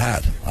then, I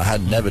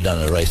had never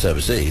done a race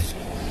overseas,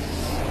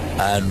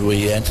 and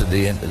we entered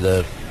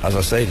the as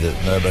I say, the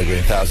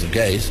Nürburgring 1,000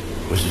 Ks,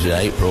 which is in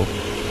April.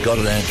 Got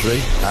an entry,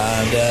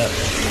 and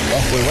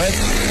off we went.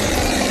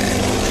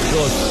 Of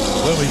course,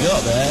 when we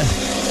got there,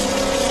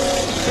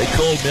 they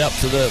called me up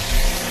to the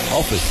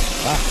office.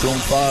 Achtung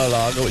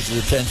Fahrerlager, which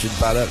is a tension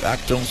paddock.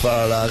 Achtung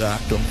Fahrerlager,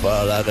 Achtung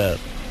Fahrerlager.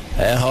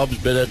 Herr Hobbs,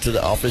 bitte to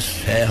the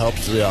office. Herr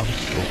Hobbs to the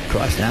office. Oh,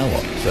 Christ, now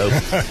what? So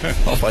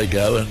off I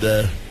go, and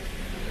they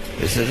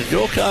said, "Has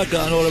your car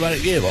got an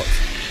automatic gearbox?"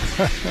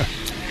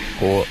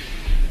 Or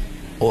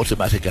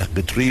automatic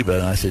Getriebe?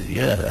 And I said,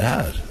 yeah, it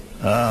has.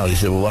 Oh, he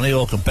said, well, one of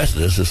your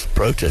competitors has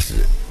protested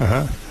it.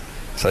 Uh-huh.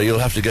 So you'll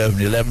have to go from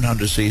the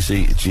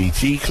 1100cc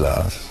GT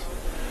class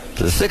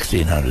to the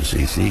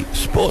 1600cc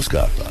sports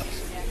car class.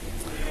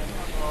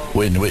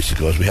 In which, of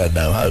course, we had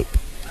no hope.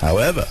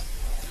 However,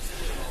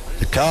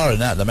 the car in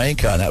that, the main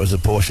car in that, was a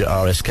Porsche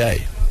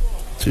RSK,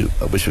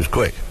 which was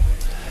quick.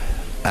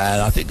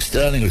 And I think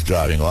Sterling was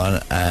driving one,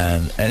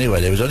 and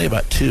anyway, there was only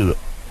about two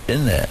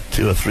in there,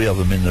 2 or 3 of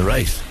them in the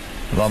race.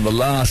 And on the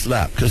last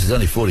lap, because it's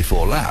only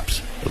 44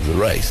 laps of the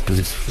race, because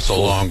it's a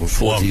long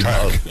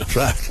 40-mile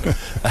track.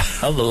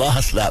 On the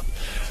last lap,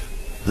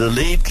 the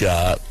lead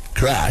car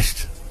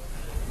crashed,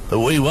 but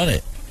we won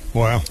it.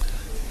 Wow.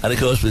 And of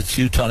course, with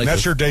Teutonic...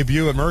 That's your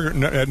debut at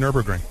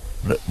Nürburgring.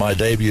 My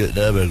debut at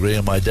Nürburgring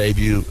and my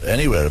debut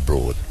anywhere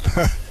abroad.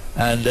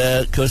 And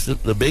of course,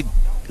 the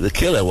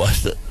killer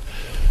was that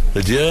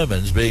the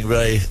Germans, being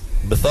very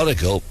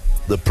methodical,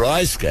 the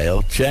prize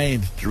scale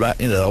changed.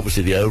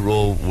 Obviously the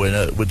overall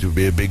winner would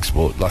be a big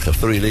sport, like a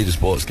 3-litre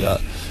sports car.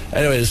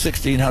 Anyway, the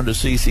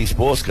 1600cc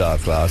sports car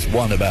class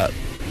won about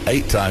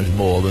 8 times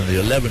more than the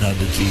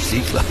 1100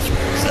 GT class.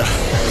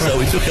 So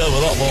we took home a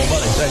lot more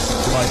money thanks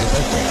to my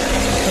competitor.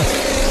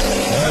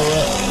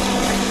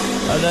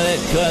 And then it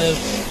kind of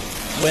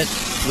went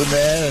from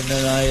there, and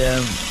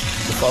then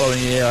the following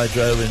year I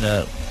drove in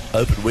an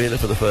open wheeler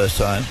for the first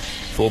time,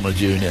 Formula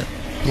Junior.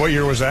 What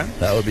year was that?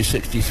 That would be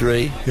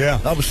 63. Yeah.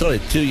 I was sorry,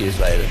 2 years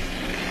later.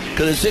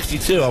 Because in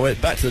 62 I went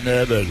back to the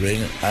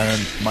Nürburgring,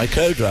 and my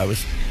co-driver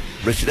was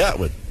Richard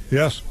Atwood.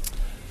 Yes.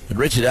 And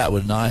Richard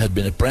Atwood and I had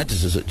been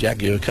apprentices at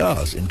Jaguar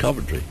Cars in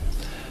Coventry.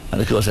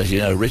 And of course, as you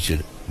know,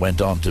 Richard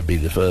went on to be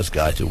the first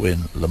guy to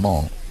win Le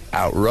Mans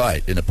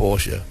outright in a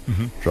Porsche,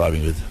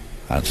 driving with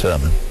Hans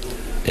Hermann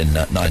in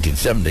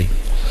 1970. It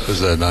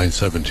was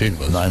 917,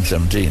 wasn't it?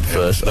 917,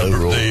 first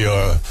overall.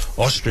 The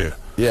Austria.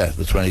 Yeah,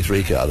 the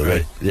 23 car,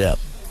 right. Yeah.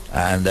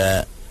 And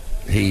so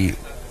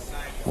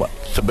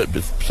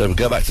we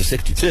go back to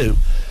 62,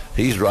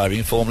 he's driving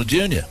in Formula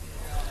Junior.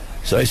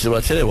 So he said, well,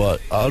 I'll tell you what,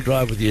 I'll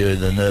drive with you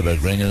in the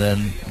Nürburgring, and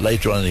then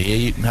later on in the year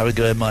you can have a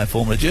go in my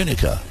Formula Junior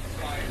car.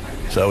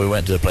 So we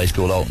went to a place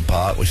called Alton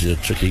Park, which is a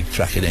tricky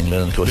track in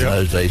England, and of course in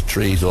those days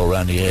trees all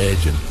around the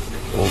edge and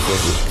all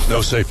sorts of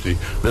no safety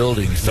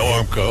buildings. No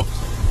Armco.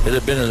 It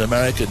had been an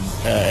American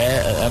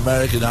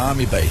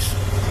Army base,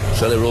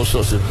 so there were all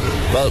sorts of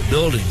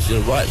buildings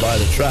right by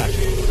the track.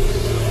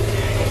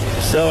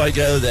 So I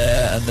go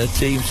there, and the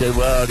team said,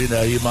 well,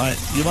 you might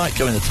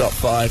come in the top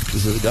 5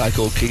 because there's a guy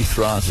called Keith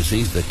Francis.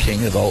 He's the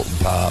king of Alton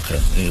Park,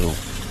 and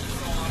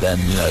then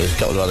there's a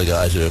couple of other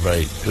guys who are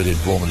very good in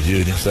Formula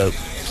Junior. So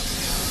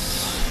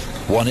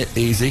won it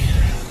easy.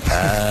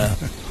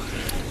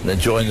 Then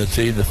joined the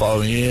team the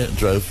following year and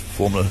drove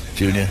Formula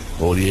Junior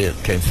all year.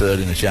 Came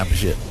 3rd in the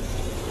championship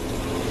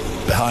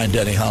behind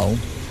Denny Hulme.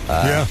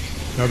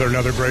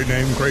 Another great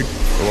name, great.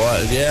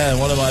 Right, yeah,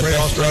 one of my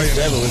best races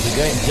ever was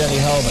against Denny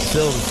Hulme at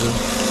Silverstone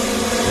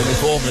in the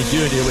Formula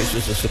Junior, which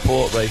was a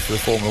support race for the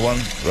Formula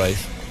 1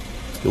 race.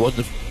 It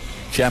wasn't a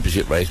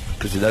championship race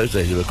because in those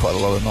days there were quite a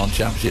lot of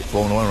non-championship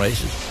Formula 1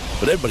 races.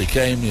 But everybody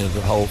came, the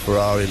whole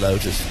Ferrari,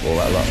 Lotus, all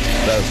that lot.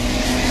 So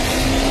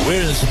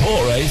we're in the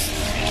support race,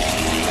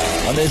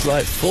 and there's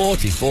like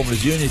 40 Formula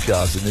Junior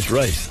cars in this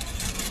race.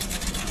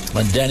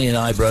 And Denny and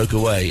I broke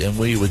away, and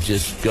we were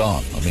just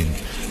gone. I mean,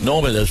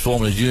 normally those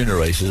Formula Junior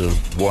races are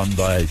won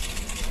by a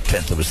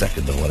 10th of a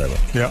second or whatever.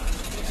 Yeah.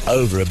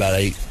 Over about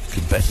 8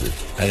 competitors.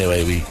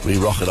 Anyway, we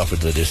rocket off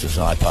into the distance,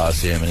 and I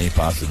passed him, and he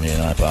passed me,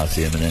 and I passed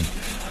him, and then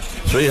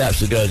 3 laps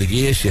to go, the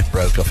gear shift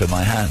broke off in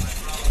my hand.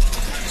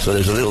 So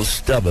there's a little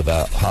stub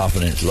about ½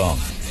 an inch long.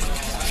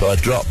 So I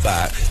dropped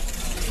back,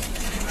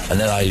 and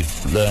then I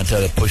learned how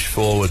to push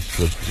forward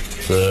for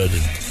 3rd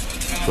and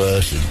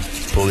 1st and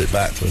pull it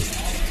back for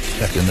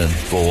 2nd and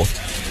 4th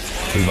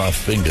with my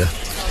finger.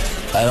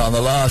 And on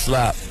the last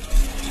lap,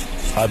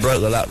 I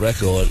broke the lap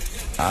record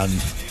and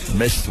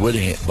missed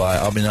winning it by,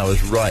 I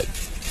was right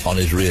on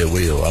his rear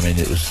wheel.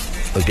 It was,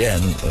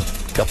 again, a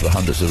couple of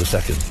hundredths of a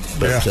second.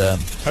 But,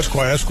 that's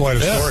quite a story.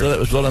 So that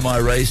was one of my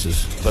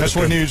races. But that's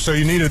when you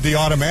needed the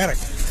automatic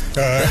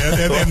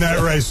in that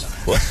race.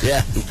 Well,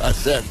 yeah, I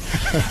said.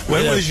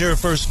 When was your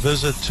first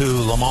visit to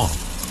Le Mans?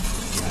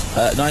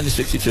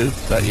 1962,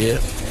 that year.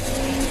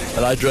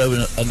 And I drove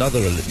another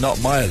elite, not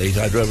my elite,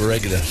 I drove a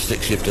regular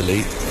stick-shift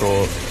elite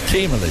for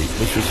Team Elite,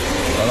 which was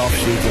an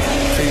offshoot of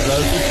Team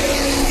Lotus.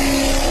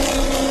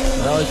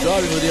 And I was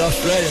driving with the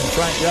Australian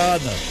Frank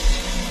Gardner.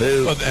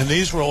 And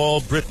these were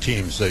all Brit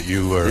teams that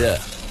you were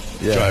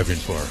driving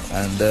for.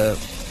 And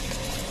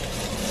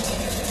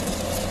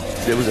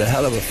it was a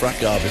hell of a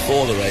fracas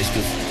before the race,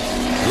 because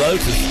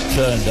Lotus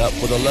turned up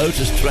with a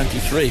Lotus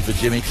 23 for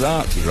Jimmy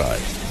Clark to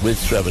drive with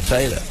Trevor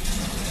Taylor.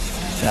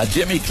 Now,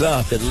 Jimmy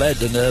Clark had led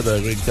the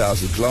Nürburgring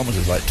 1,000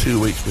 kilometres like 2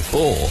 weeks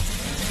before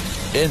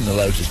in the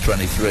Lotus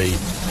 23,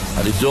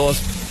 and his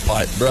exhaust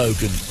pipe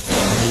broke and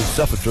he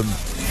suffered from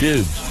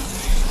fumes.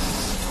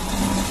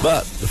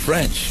 But the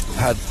French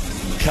had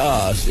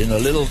cars in a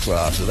little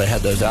class, so they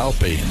had those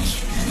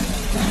Alpines,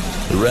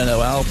 the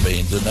Renault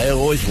Alpines, and they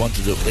always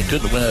wanted to, they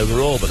couldn't win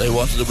overall, but they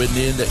wanted to win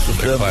the index of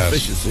thermal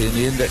efficiency and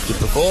the index of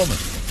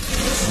performance.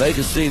 And they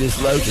could see this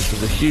Lotus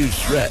was a huge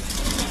threat,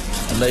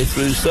 and they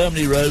threw so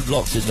many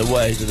roadblocks in the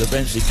way that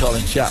eventually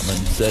Colin Chapman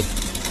said,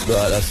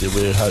 right, that's it,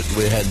 we're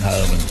heading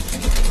home.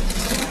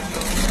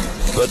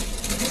 But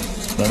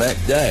the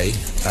next day,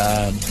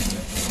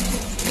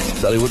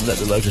 so they wouldn't let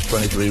the Lotus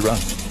 23 run.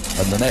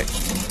 And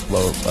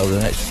over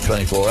the next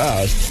 24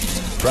 hours,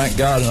 Frank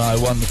Gard and I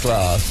won the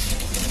class,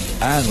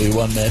 and we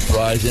won their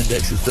prize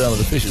index of thermal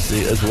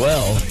efficiency as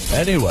well.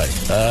 Anyway,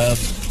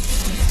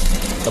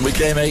 and we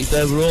came 8th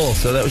overall,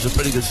 so that was a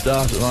pretty good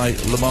start at my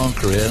Le Mans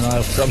career, and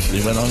I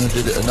subsequently went on and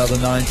did it another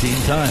 19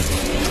 times.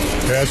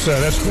 That's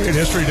great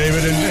history,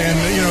 David.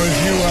 And you know,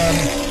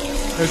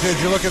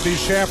 as you look at these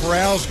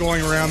chaparrals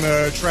going around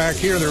the track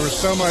here, there was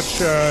so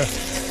much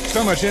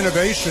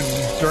innovation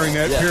during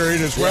that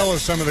period, as well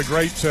as some of the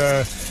great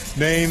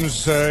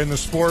names in the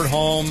sport.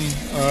 Holm,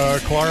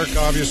 Clark,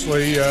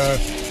 obviously.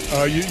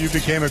 You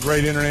became a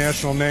great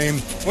international name.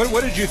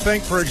 What did you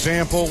think, for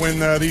example, when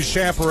these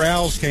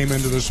chaparrals came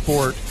into the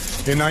sport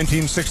in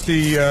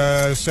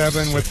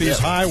 1967 with these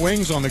high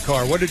wings on the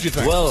car? What did you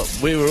think? Well,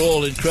 we were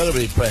all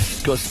incredibly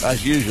impressed because,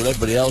 as usual,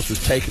 everybody else was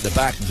taking it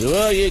back and said,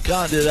 "Oh, you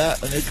can't do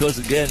that." And of course,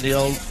 again, the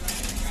old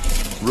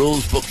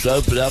rules books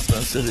opened up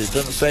and said it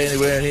doesn't say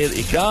anywhere in here that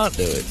you can't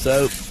do it.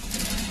 So,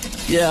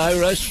 yeah, I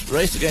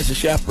raced against the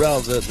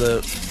chaparral,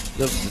 the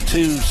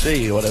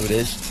 2C or whatever it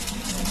is.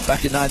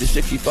 Back in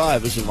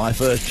 1965, this was my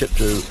first trip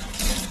to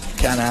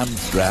Can-Am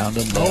ground,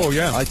 and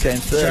I came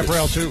third.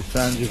 Chaparral too.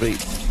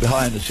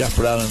 Behind the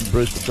Chaparral and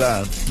Bruce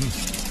McLaren.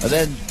 And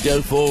then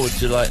go forward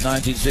to like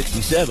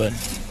 1967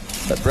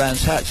 at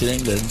Brands Hatch in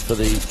England for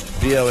the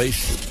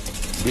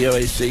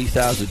BOAC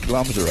 1,000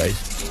 kilometre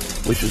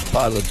race, which was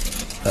part of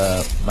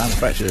the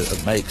manufacturer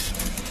of Makes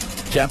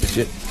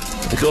championship.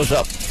 Of course,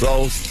 up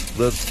rolls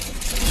the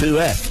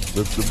 2F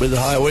with the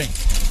high wing.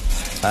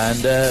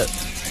 And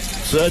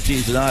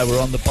Surtees and I were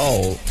on the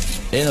pole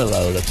in a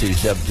Lola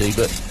 270,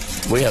 but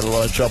we had a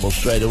lot of trouble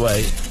straight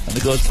away. And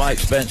of course, Mike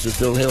Spencer,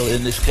 Phil Hill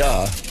in this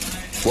car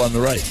won the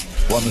race,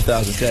 won the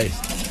 1,000 Ks.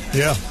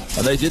 Yeah.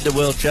 And they did the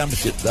World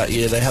Championship that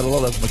year. They had a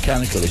lot of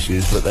mechanical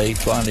issues, but they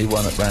finally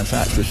won at Brands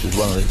Hatch, which was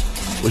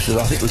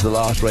I think was the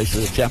last race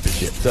of the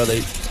championship. So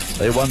they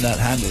won that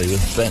handily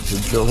with Spencer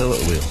and Phil Hill at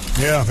the wheel.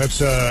 Yeah, that's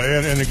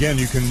and again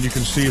you can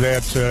see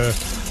that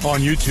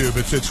on YouTube.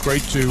 It's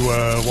great to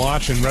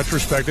watch in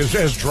retrospect.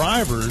 As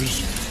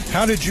drivers,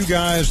 how did you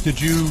guys? Did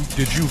you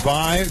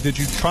try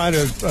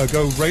to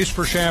go race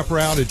for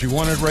Chaparral? Did you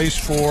want to race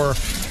for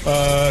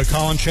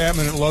Colin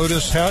Chapman at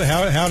Lotus? How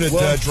did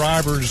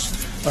drivers?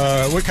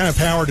 What kind of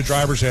power did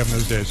drivers have in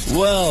those days?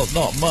 Well,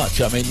 not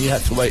much. I mean, you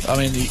had to wait. I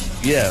mean,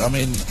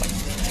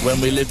 when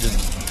we lived in,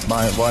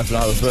 my wife and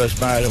I were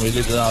first married, and we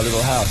lived in our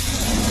little house,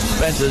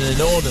 spent an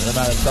inordinate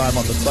amount of time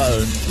on the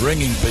phone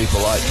ringing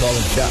people like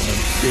Colin Chapman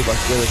to see if I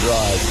could get a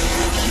drive.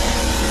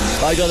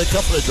 I got a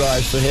couple of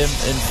drives for him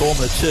in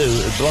Formula 2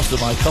 and lost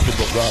my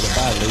copybook rather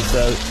badly,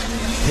 so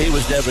he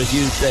was never a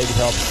huge David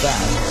Hobbs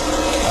fan.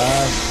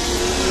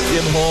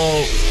 Jim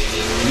Hall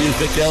used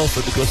Vic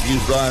Elford because he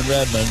used Brian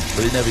Redman,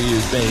 but he never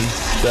used me.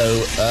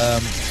 So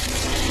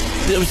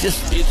it was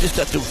you just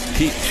had to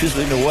keep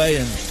chiseling away,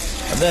 and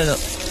then of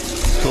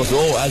course,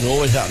 as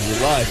always happens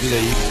in life,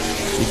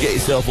 you get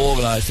yourself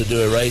organised to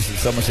do a race, and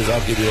someone says,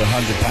 "I'll give you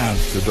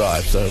 £100 to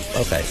drive." So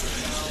okay,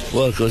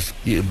 well, of course,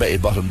 you can bet your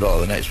bottom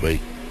dollar the next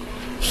week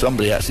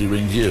somebody actually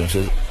rings you and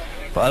says,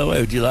 "By the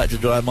way, would you like to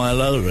drive my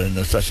Lola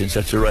in such and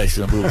such a race,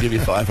 and we'll give you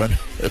 500.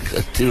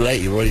 Too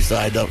late, you've already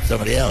signed up with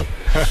somebody else.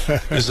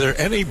 Is there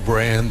any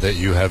brand that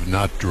you have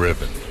not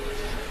driven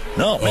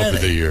over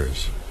the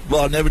years?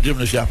 Well, I've never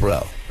driven a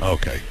Chaparral.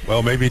 Okay.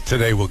 Well, maybe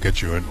today we'll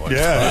get you in one.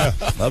 Yeah.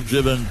 I've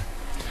driven...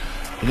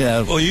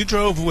 Yeah. Well, you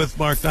drove with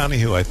Mark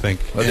Donohue, I think,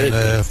 in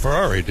a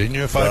Ferrari, didn't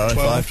you? A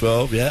 512?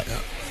 512, yeah.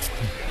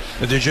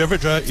 Did you ever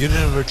drive? You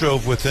never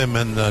drove with him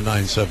in the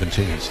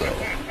 917s, though?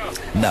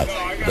 No.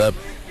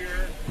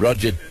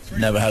 Roger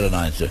never had a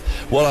 917.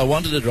 Well, I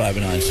wanted to drive a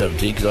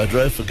 917 because I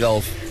drove for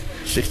Gulf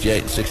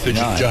 68 and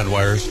 69. John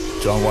Wyers'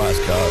 car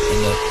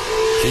in the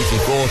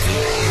GT40.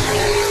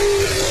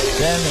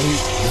 Then he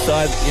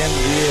decided at the end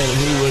of the year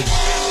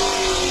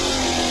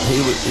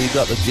that he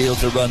got the deal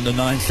to run the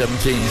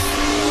 917s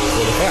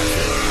for the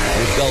factory.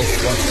 With Gulf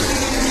wanted.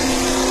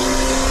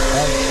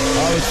 And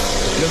I was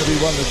going to be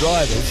one of the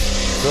drivers,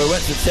 so I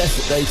went to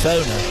test at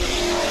Daytona.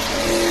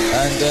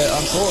 And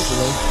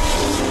unfortunately,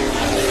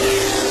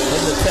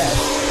 in the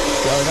test,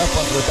 going up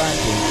onto the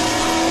banking,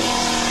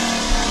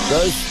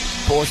 those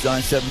Porsche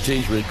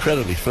 917s were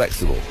incredibly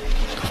flexible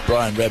because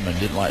Brian Redman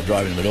didn't like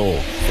driving them at all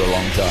for a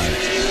long time.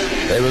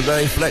 They were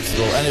very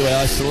flexible. Anyway,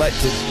 I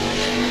selected,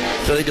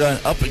 instead of going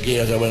up a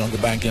gear as I went on the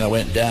banking, I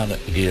went down a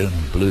gear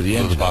and blew the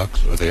engine. The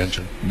box or the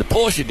engine. And the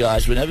Porsche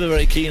guys were never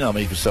very keen on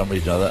me for some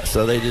reason or that,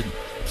 so they didn't.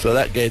 So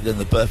that gave them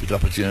the perfect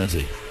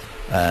opportunity.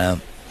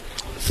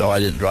 So I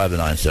didn't drive the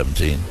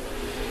 917.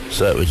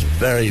 So it was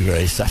very,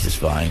 very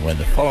satisfying when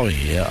the following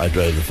year I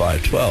drove the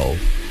 512,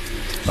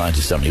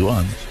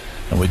 1971,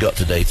 And we got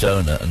to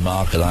Daytona, and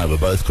Mark and I were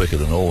both quicker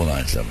than all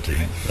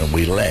 917, and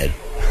we led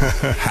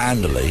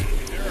handily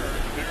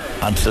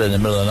until in the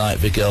middle of the night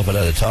Vic Elford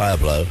had a tyre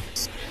blow,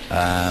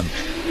 and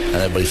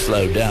everybody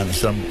slowed down, and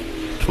some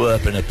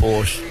twerp in a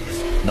Porsche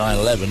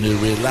 911 who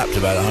we had lapped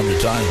about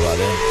 100 times by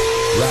then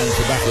ran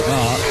into the back of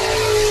Mark.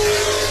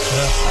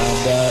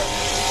 And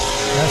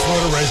that's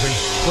motor racing.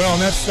 Well,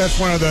 and that's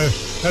one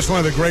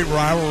of the great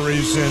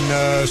rivalries in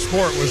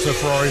sport was the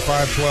Ferrari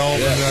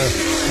 512 and the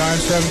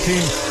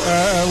 917.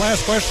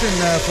 Last question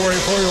before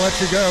we let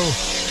you go.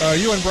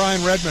 You and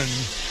Brian Redmond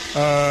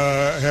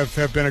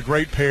have been a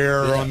great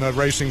pair on the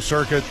racing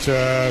circuit.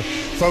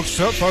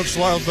 Folks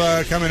love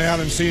coming out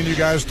and seeing you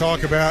guys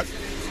talk about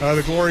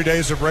the glory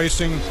days of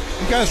racing.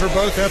 You guys were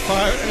both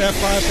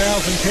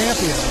F5000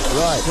 champions.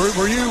 Right.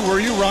 Were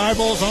you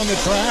rivals on the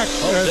track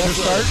to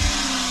start?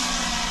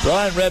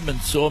 Brian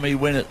Redmond saw me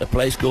win at a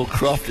place called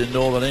Croft in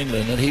Northern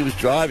England, and he was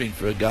driving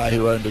for a guy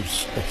who owned a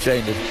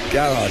chain of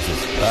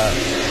garages.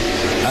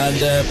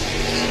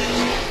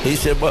 He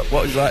said, what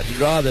would you like to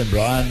drive then,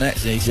 Brian,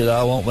 next? And he said,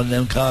 I want one of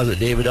them cars that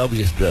David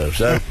Obvious drove.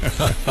 So,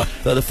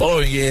 so the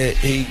following year,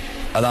 he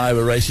and I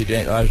were racing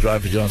against. I was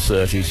driving for John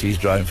Surtees. He's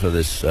driving for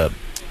this,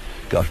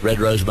 Red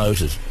Rose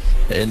Motors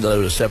in the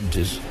low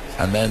 70s.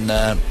 And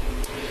then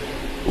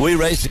we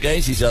raced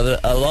against each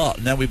other a lot.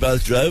 And then we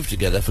both drove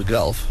together for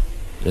Gulf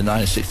in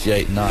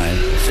 1968 and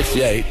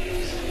 68.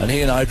 And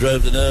he and I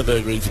drove the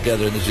Nürburgring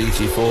together in the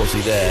GT40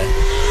 there.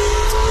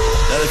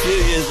 Then a few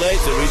years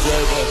later, we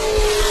drove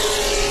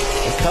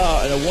a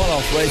car in a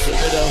one-off race at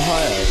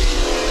Mid-Ohio,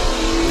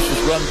 which was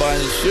run by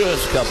an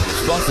insurance company,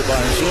 sponsored by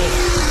an insurance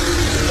company.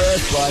 The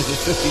first prize was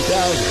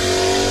 $50,000.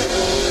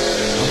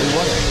 And we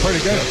won it.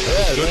 Pretty good.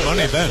 Yeah, good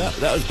money then.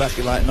 That was back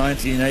in like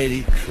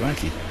 1980.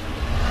 Cranky.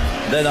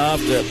 Then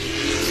after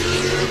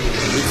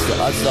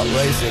I'd stopped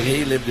racing,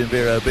 he lived in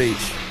Vero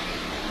Beach,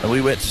 and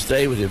we went to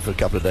stay with him for a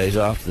couple of days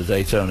after the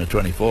Daytona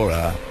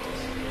 24-hour.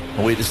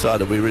 And we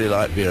decided we really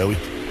liked Vero. We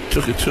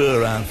took a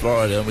tour around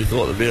Florida, and we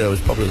thought that Vero was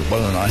probably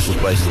one of the nicest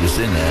places we've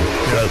seen there.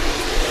 So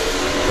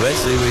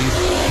eventually we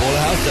bought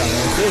a house down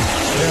there too.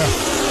 Yeah,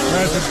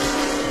 that's a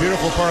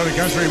beautiful part of the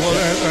country. Well,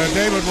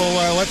 David, we'll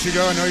let you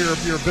go. I know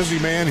you're a busy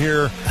man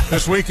here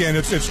this weekend.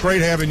 It's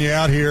great having you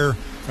out here.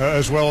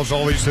 As well as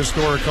all these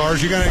historic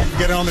cars. You going to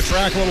get on the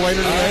track a little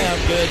later today? I am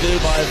going to do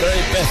my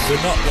very best to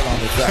not get on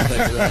the track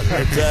later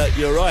today. But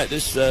you're right,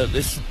 this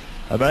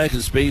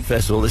American Speed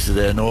Festival, this is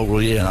their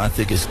inaugural year, and I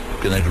think it's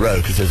going to grow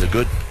because there's a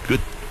good,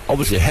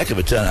 obviously a heck of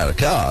a turnout of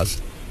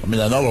cars. I mean,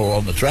 they're not all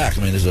on the track.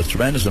 I mean, there's a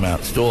tremendous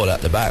amount stored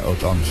at the back or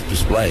on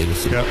display with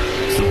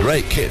some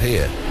great kit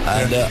here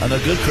and a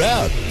good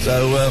crowd.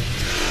 So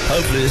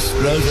hopefully this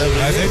grows over the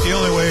years. I think the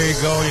only way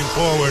going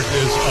forward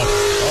is up.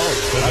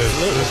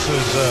 This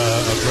is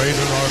a great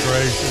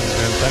inauguration,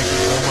 and thank you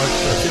so much.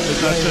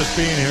 Not just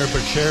being here,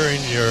 but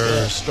sharing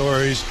your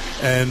stories.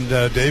 And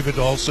David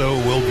also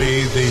will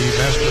be the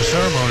master of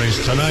ceremonies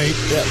tonight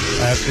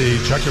at the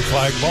Checkered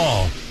Flag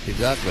Ball.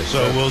 Exactly.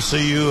 So we'll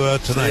see you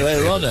tonight. See you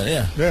later on then,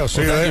 Yeah, we'll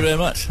see you later. Thank you very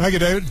much. Thank you,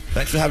 David.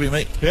 Thanks for having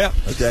me. Yeah.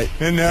 Okay.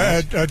 And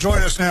join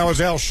us now is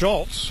Al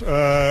Schultz.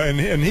 And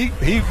he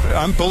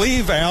I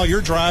believe, Al,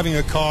 you're driving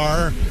a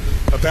car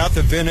about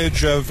the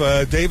vintage of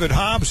David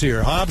Hobbs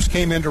here. Hobbs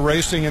came into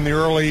racing in the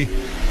early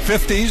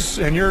 50s,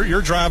 and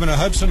you're driving a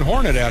Hudson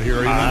Hornet out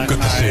here.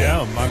 Good to see you.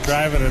 I'm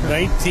driving a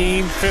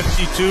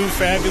 1952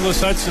 fabulous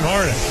Hudson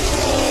Hornet.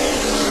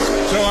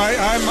 So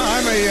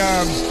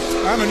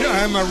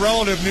I'm a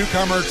relative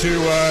newcomer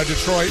to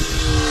Detroit,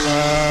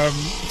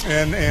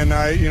 and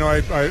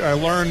I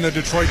learned the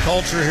Detroit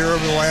culture here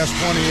over the last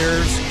 20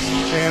 years,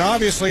 and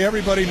obviously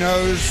everybody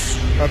knows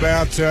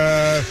about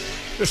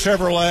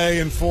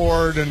Chevrolet and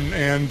Ford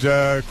and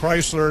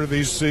Chrysler,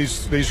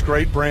 these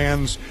great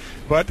brands,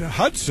 but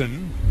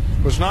Hudson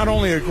was not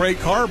only a great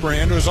car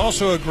brand, it was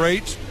also a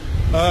great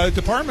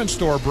department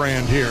store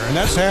brand here, and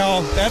that's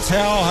how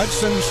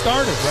Hudson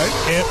started, right?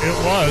 It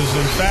was.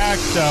 In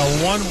fact,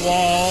 one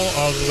wall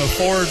of the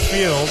Ford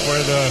Field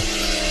where the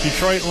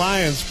Detroit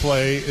Lions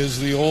play is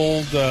the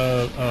old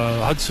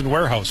Hudson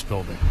Warehouse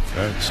building.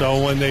 Okay.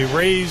 So when they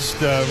raised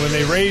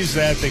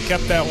that, they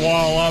kept that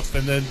wall up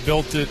and then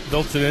built it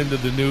into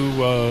the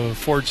new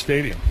Ford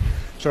Stadium.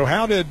 So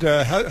how did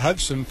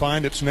Hudson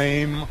find its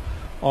name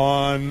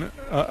on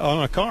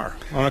a car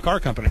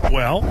company?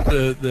 Well,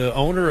 the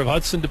owner of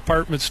Hudson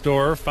Department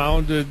Store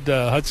founded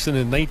Hudson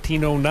in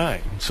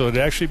 1909, so it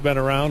had actually been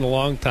around a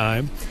long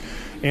time,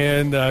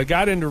 and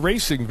got into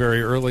racing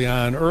very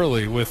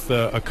early with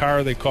a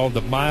car they called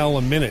the mile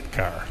a minute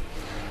car.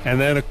 And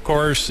then of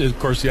course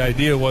the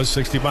idea was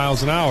 60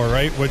 miles an hour,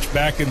 right, which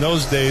back in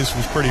those days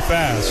was pretty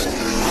fast.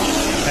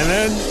 And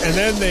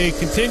then they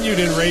continued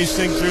in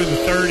racing through the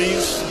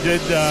 30s,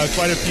 did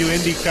quite a few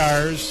Indy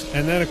cars,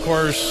 and then, of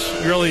course,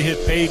 really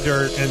hit pay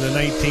dirt in the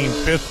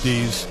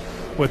 1950s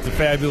with the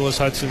fabulous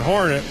Hudson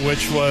Hornet,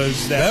 which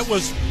was that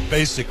was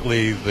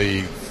basically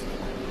the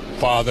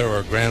father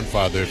or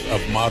grandfather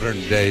of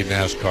modern-day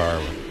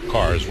NASCAR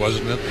cars,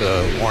 wasn't it,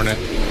 the Hornet?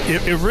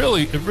 It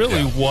really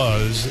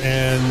was,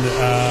 and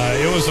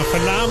it was a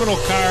phenomenal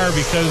car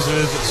because of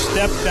its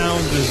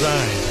step-down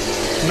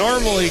design.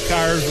 Normally,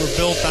 cars were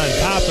built on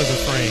top of the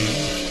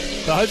frame.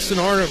 The Hudson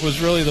Hornet was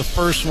really the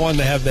first one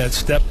to have that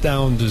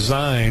step-down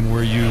design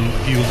where you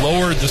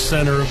lowered the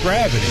center of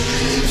gravity.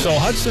 So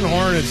Hudson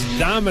Hornets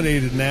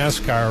dominated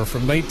NASCAR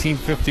from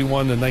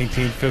 1951 to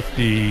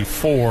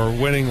 1954,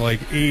 winning like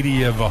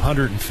 80 of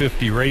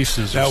 150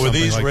 races. Now, were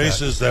these like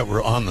races that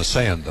were on the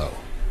sand, though?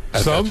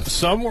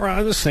 Some were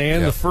on the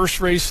sand. Yeah. The first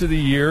race of the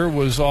year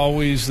was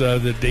always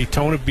the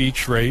Daytona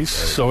Beach race,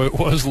 so it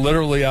was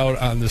literally out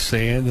on the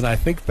sand. And I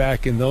think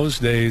back in those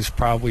days,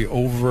 probably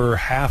over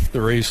half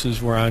the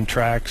races were on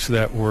tracks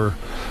that were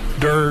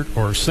dirt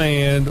or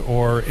sand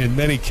or, in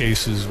many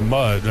cases,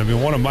 mud. I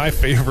mean, one of my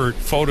favorite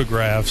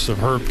photographs of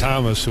Herb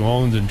Thomas, who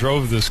owned and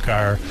drove this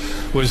car,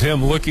 was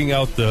him looking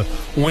out the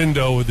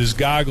window with his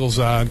goggles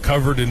on,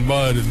 covered in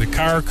mud, and the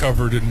car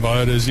covered in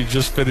mud as he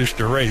just finished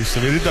a race.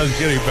 I mean, it doesn't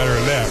get any better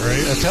than that. Right?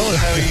 Now tell us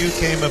how you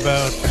came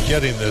about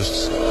getting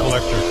this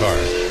collector car.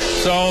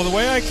 So the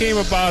way I came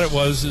about it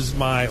was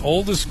my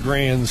oldest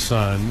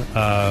grandson,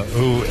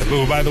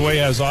 who by the way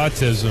has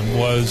autism,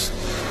 was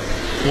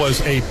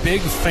a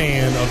big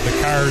fan of the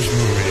Cars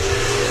movie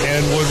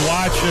and would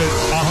watch it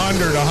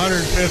 100,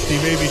 150,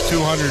 maybe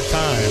 200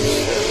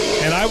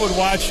 times. And I would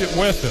watch it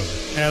with him.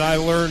 And I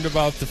learned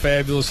about the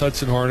fabulous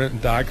Hudson Hornet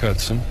and Doc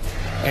Hudson.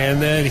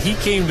 And then he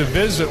came to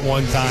visit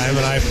one time,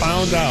 and I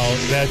found out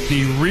that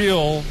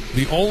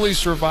the only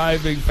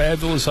surviving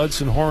fabulous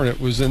Hudson Hornet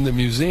was in the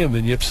museum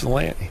in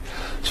Ypsilanti.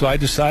 So I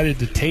decided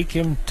to take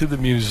him to the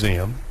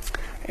museum.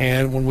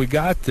 And when we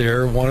got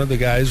there, one of the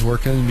guys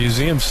working in the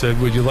museum said,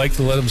 "Would you like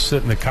to let him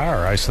sit in the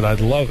car?" I said, "I'd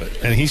love it."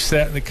 And he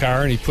sat in the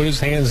car, and he put his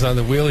hands on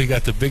the wheel. He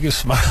got the biggest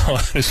smile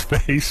on his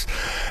face.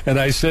 And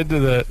I said to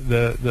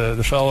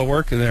the fellow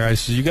working there, I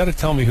said, "You got to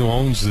tell me who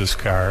owns this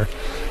car."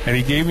 And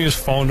he gave me his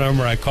phone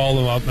number. I called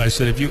him up, and I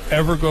said, "If you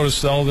ever go to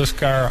sell this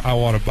car, I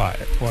want to buy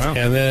it." Wow.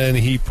 And then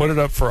he put it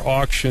up for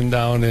auction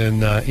down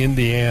in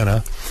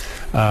Indiana.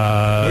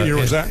 What year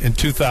was that? In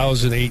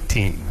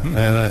 2018, and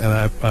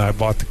I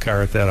bought the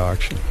car at that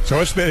auction. So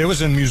it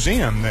was in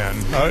museum then,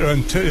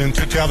 in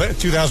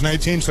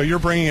 2018. So you're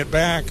bringing it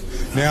back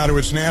now to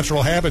its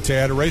natural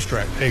habitat, a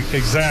racetrack.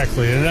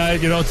 Exactly,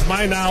 and to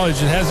my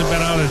knowledge, it hasn't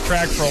been on a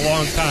track for a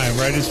long time,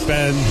 right? It's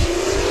been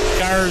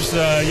cars,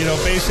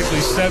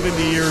 basically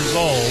 70 years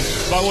old.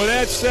 But with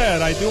that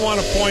said, I do want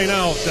to point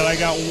out that I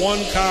got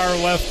one car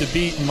left to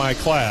beat in my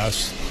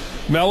class.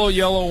 Mellow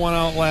Yellow went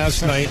out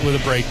last night with a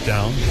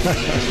breakdown.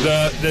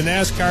 The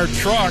NASCAR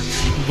truck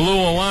blew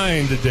a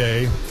line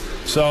today.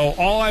 So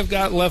all I've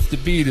got left to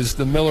beat is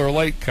the Miller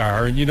Lite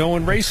car. And,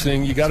 in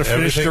racing, you got to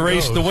finish the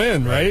race to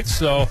win, right?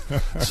 So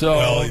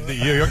well,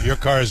 your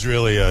car is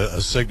really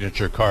a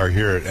signature car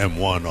here at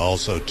M1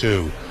 also,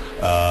 too.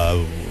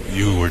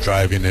 You were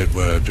driving it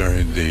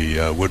during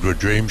the Woodward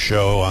Dream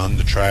Show on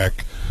the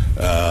track.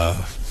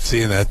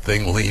 Seeing that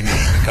thing leaning,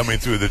 coming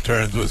through the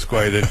turns was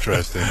quite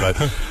interesting.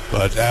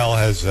 But Al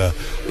has,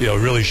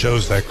 really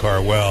shows that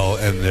car well,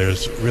 and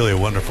there's really a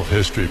wonderful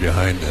history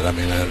behind it. I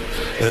mean,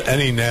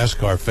 any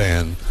NASCAR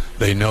fan,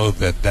 they know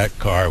that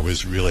car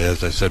was really,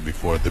 as I said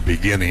before, the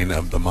beginning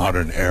of the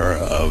modern era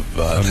of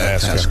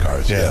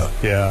NASCARs.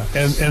 Yeah.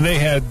 And they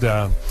had.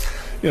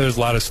 There's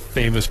a lot of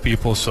famous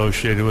people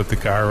associated with the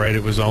car, right?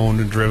 It was owned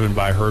and driven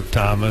by Herb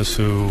Thomas,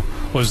 who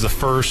was the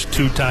first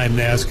two-time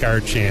NASCAR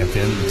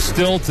champion.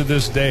 Still to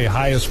this day,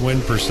 highest win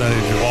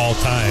percentage of all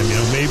time.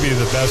 Maybe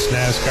the best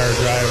NASCAR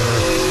driver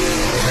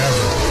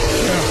ever.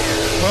 Yeah.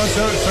 Well,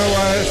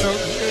 so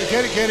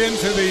get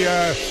into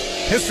the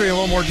history in a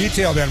little more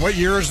detail then. What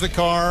year is the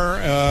car?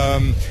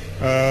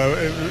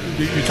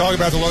 You talk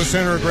about the low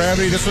center of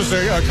gravity. This was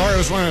a car that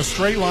was running a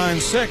straight line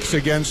 6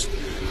 against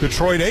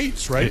Detroit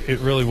 8s, right? It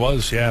really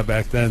was,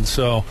 back then.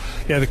 So,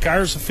 the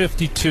car's a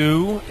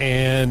 52,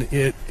 and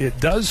it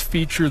does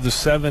feature the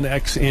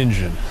 7X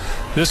engine.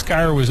 This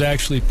car was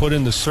actually put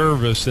into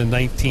service in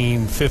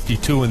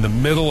 1952 in the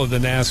middle of the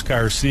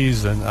NASCAR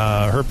season.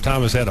 Herb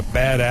Thomas had a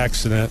bad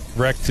accident,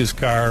 wrecked his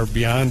car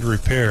beyond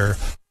repair.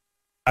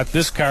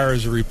 This car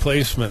is a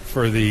replacement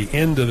for the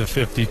end of the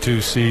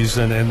 52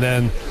 season, and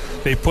then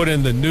they put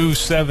in the new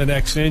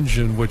 7X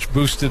engine, which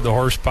boosted the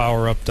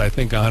horsepower up to, I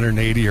think,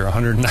 180 or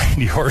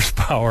 190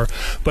 horsepower.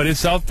 But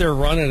it's out there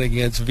running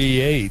against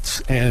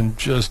V8s and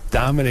just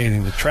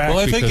dominating the track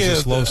because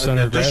it's low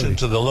center of gravity. In addition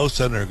to the low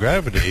center of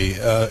gravity,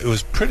 it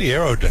was pretty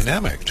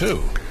aerodynamic,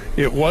 too.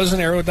 It was an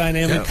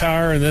aerodynamic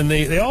car, and then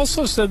they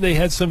also said they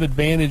had some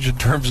advantage in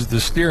terms of the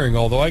steering.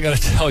 Although I got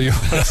to tell you,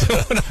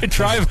 when I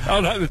drive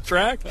out on the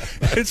track,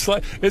 it's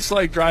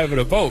like driving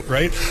a boat,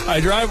 right?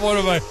 I drive one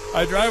of my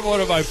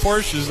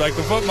Porsches. I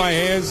can put my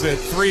hands at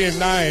 3 and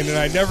 9, and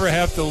I never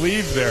have to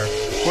leave there.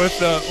 With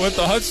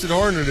the Hudson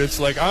Hornet, it's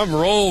like I'm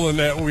rolling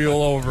that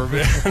wheel over,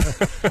 man.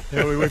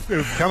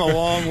 We've come a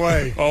long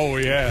way. Oh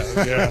yeah.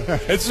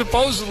 And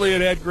supposedly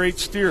it had great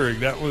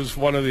steering. That was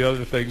one of the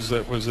other things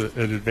that was an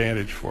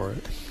advantage for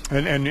it.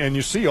 And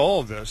you see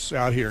all of this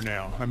out here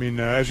now. I mean,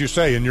 as you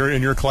say, in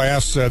your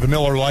class, the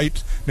Miller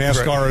Lite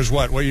NASCAR is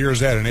what year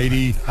is that? An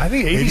 80? I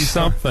think 80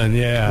 something.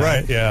 Yeah.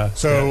 Right. Yeah.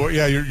 So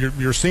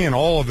you're seeing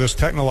all of this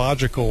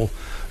technological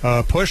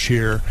push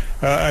here.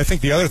 I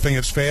think the other thing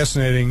that's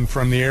fascinating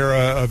from the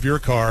era of your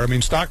car, I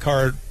mean, stock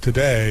car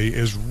today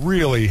is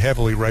really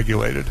heavily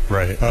regulated.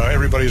 Right.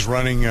 Everybody's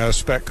running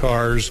spec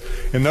cars.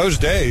 In those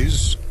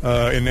days,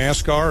 in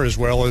NASCAR as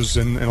well as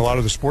in a lot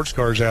of the sports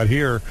cars out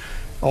here,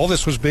 all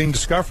this was being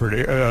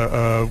discovered.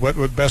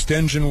 What best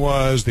engine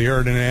was, the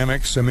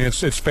aerodynamics. I mean,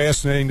 it's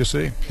fascinating to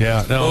see.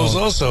 Yeah. No. Well, it was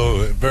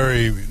also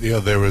very,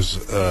 there was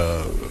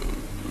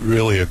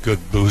really a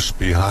good boost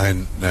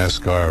behind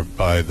NASCAR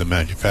by the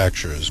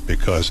manufacturers,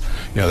 because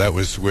that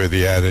was where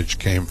the adage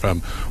came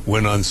from: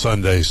 win on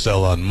Sunday,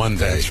 sell on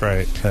Monday. That's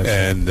right.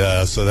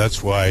 So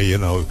that's why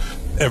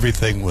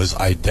everything was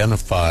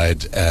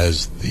identified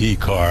as the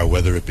car,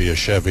 whether it be a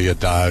Chevy, a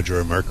Dodge, or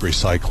a Mercury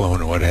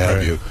Cyclone, or what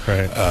have you.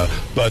 Right.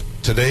 But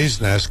today's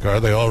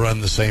NASCAR, they all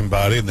run the same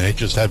body, and they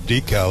just have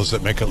decals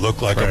that make it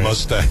look like a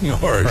Mustang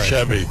or a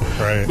Chevy,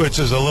 which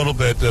is a little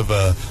bit of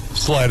a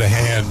sleight of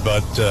hand,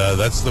 but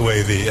that's the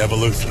way the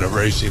evolution of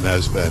racing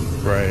has been.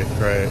 Right,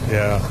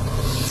 yeah.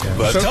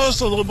 But tell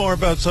us a little more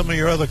about some of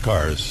your other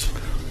cars.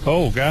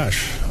 Oh,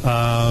 gosh.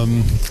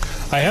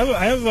 I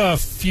have a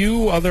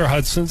few other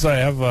Hudsons. I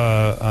have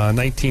a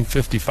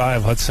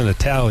 1955 Hudson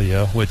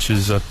Italia, which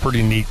is a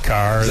pretty neat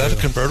car. Is that a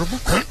convertible?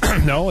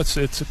 No, it's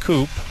a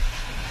coupe.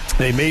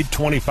 They made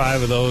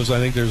 25 of those. I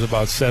think there's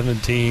about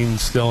 17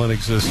 still in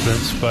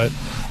existence. But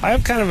I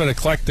have kind of an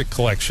eclectic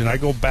collection. I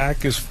go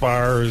back as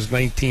far as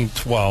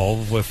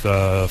 1912 with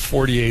a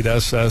 48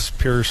 SS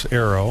Pierce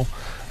Arrow.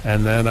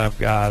 And then I've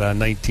got a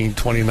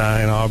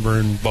 1929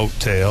 Auburn Boat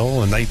Tail,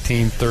 a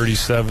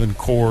 1937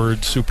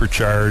 Cord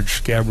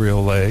Supercharged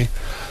Cabriolet.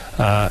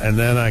 And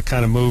then I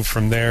kind of moved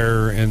from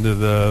there into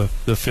the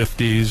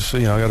 50s.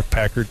 I got a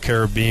Packard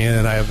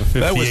Caribbean. I have a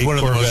 58 That was one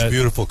of Corvette. the most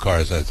beautiful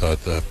cars, I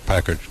thought, the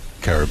Packard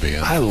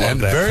Caribbean. I love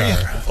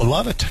that car. A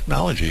lot of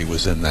technology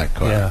was in that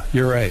car. Yeah,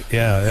 you're right.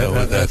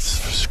 Yeah,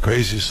 that's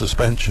crazy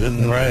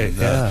suspension. Right.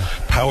 And,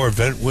 power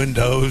vent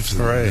windows.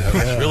 Right.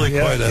 It's really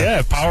quite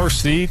a power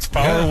seats,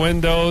 power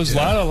windows. A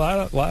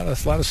lot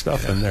of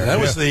stuff in there. That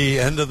was the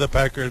end of the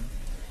Packard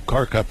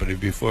Car Company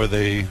before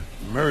they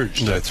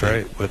merged. That's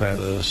right. With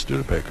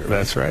Studebaker.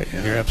 That's right.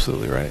 Yeah. You're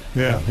absolutely right.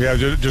 Yeah.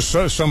 Just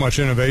so much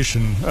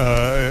innovation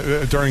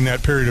during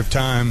that period of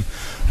time,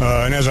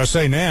 and as I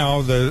say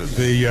now,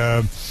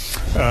 so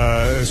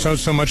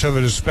much of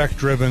it is spec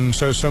driven.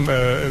 So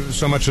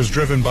much is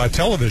driven by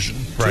television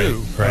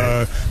too,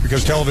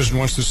 because television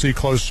wants to see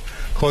close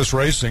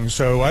racing.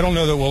 So I don't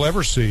know that we'll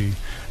ever see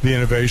the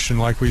innovation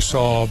like we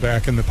saw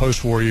back in the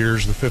post-war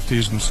years, the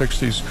 50s and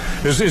 60s.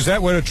 Is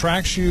that what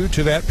attracts you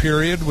to that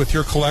period with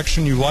your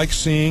collection? You like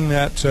seeing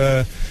that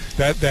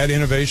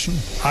innovation?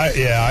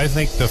 I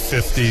think the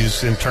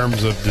 50s in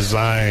terms of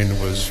design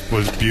was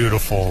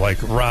beautiful.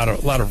 Like a lot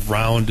of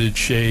rounded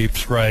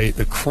shapes, right?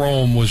 The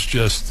chrome was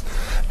just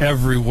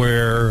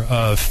everywhere.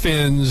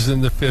 Fins in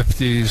the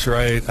 50s,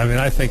 right? I mean,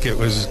 I think it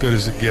was as good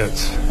as it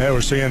gets. Yeah,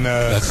 we're seeing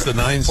that's the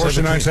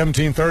Porsche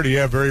 91730.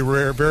 Yeah, very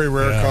rare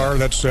car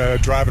that's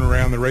driving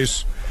around the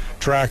race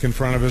track in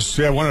front of us.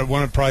 Yeah,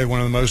 probably one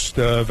of the most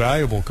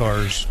valuable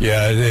cars.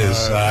 Yeah, it is.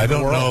 I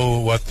don't know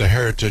what the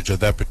heritage of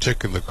that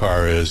particular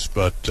car is,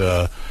 but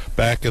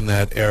back in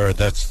that era,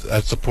 that's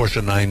a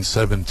Porsche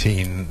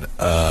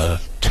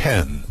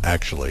 91710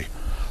 actually.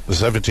 The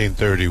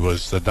 1730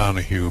 was the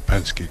Donahue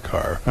Penske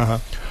car.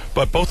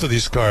 But both of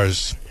these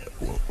cars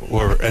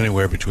were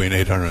anywhere between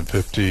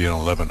 850 and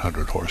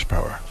 1100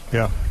 horsepower.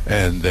 Yeah,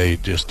 and they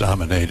just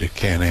dominated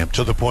Can-Am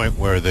to the point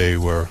where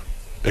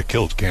it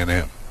killed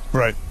Can-Am.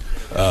 Right.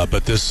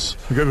 But this,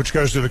 which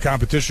goes to the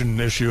competition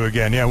issue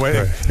again. Yeah,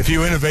 if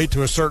you innovate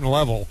to a certain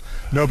level,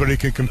 nobody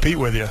can compete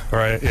with you.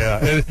 Right.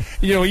 Yeah. And,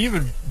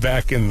 even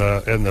back in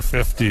the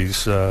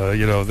 50s,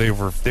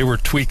 they were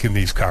tweaking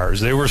these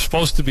cars. They were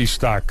supposed to be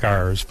stock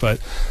cars, but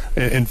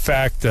in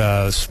fact,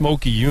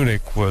 Smokey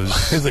Yunick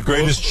was the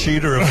greatest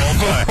cheater of all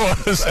time.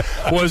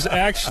 was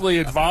actually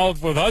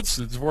involved with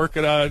Hudson's,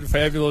 working on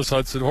fabulous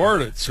Hudson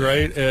Hornets,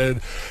 right?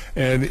 And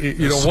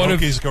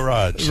Smokey's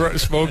garage.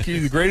 Smokey,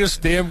 the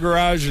greatest damn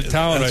garage in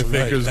town, That's I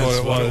think, right. is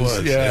That's what it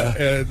was.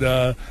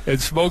 Yeah.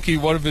 And Smokey,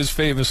 one of his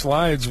famous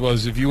lines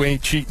was, "If you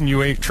ain't cheating,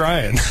 you ain't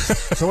trying."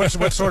 So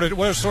what sort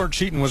of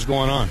cheating was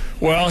going on?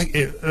 Well,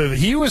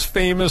 he was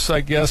famous,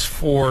 I guess,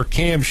 for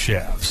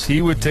camshafts.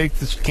 He would take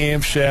the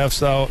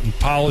camshafts out and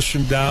polish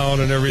them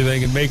down and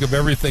everything, and make them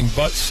everything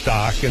but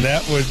stock, and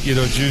that would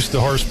juice the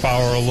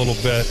horsepower a little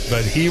bit.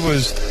 But he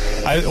was.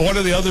 One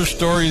of the other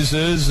stories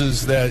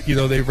is that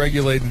they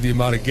regulated the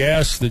amount of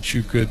gas that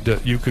you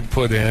could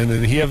put in,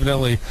 and he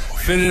evidently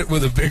fitted it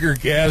with a bigger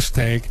gas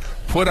tank,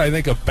 put, I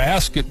think, a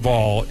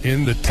basketball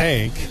in the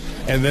tank,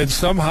 and then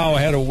somehow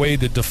had a way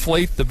to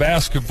deflate the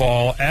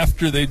basketball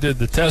after they did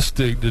the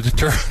testing to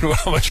determine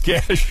how much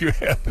gas you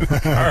had in the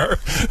car.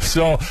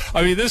 So,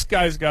 I mean, this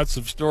guy's got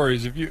some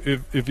stories.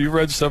 If you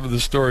read some of the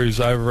stories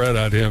I've read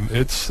on him,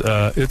 it's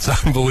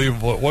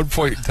unbelievable. At one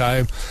point in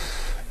time,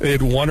 they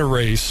had won a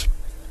race,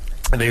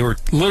 and they were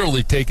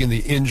literally taking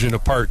the engine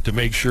apart to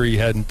make sure he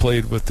hadn't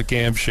played with the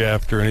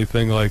camshaft or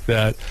anything like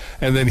that.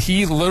 And then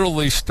he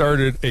literally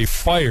started a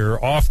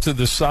fire off to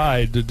the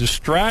side to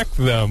distract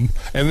them,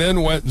 and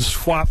then went and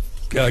swapped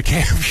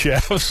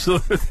camshafts so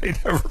that they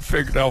never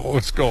figured out what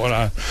was going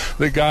on.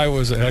 The guy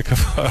was a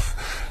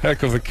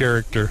heck of a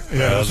character.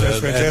 Yeah,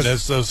 and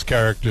it's those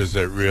characters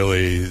that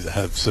really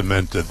have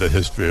cemented the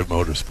history of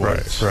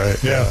motorsports.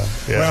 Right. Yeah.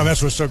 Well,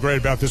 that's what's so great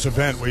about this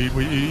event.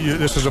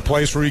 This is a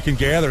place where you can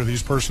gather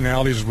these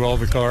personalities as well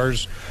as the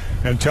cars,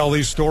 and tell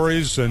these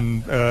stories,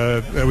 and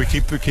we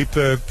keep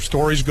the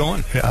stories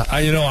going. Yeah,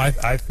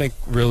 I think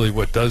really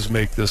what does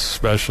make this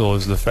special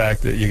is the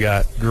fact that you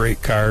got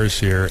great cars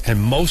here,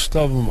 and most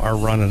of them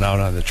are running out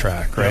on the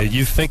track, right? Yep.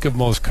 You think of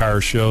most car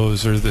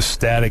shows, or the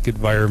static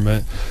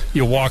environment.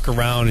 You walk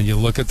around and you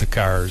look at the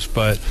cars,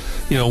 but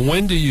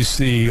when do you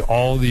see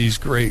all these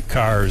great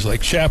cars like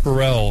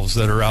Chaparrals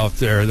that are out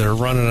there that are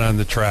running on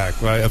the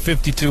track, right? A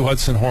 52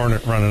 Hudson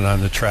Hornet running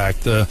on the track,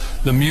 the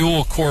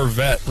Mule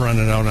Corvette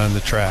running out on the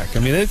track. I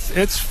mean,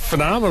 it's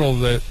phenomenal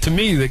that, to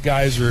me, the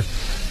guys are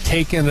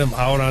taking them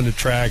out on the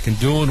track and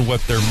doing what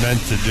they're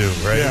meant to do,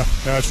 right? Yeah,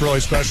 that's really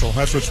special.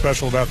 That's what's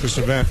special about this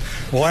event.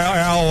 Well,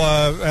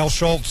 Al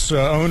Schultz,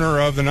 owner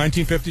of the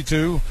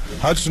 1952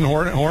 Hudson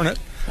Hornet,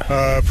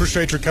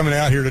 appreciate your coming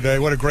out here today.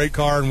 What a great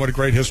car and what a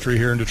great history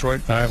here in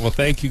Detroit. All right, well,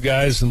 thank you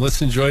guys, and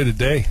let's enjoy the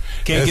day.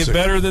 Can't get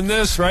better than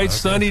this, right? Okay.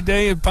 Sunny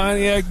day in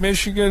Pontiac,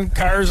 Michigan,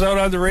 cars out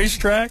on the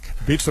racetrack.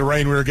 Beats the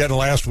rain we were getting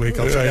last week,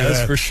 I'll tell you that.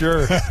 That's for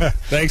sure.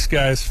 Thanks,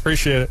 guys.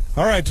 Appreciate it.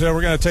 All right,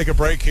 we're going to take a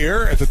break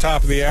here at the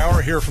top of the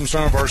hour, hear from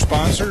some of our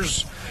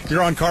sponsors.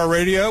 You're on Car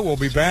Radio. We'll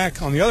be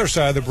back on the other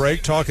side of the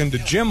break talking to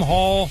Jim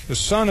Hall, the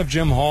son of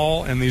Jim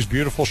Hall, and these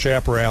beautiful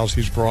Chaparrals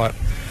he's brought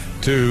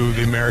to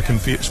the American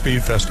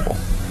Speed Festival.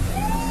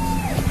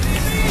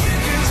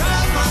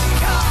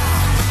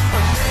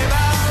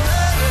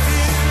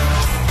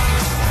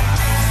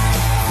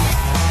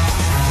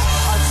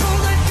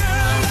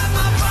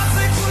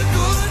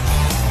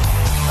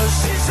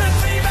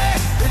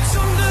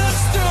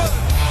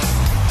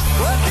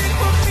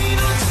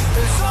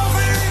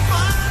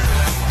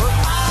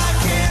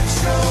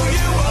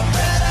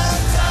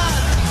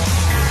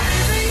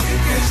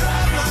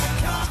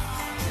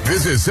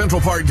 Visit Central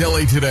Park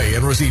Deli today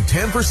and receive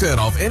 10%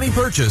 off any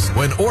purchase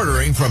when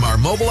ordering from our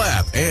mobile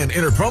app and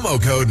enter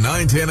promo code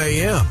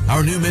 910AM.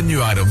 Our new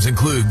menu items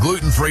include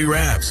gluten-free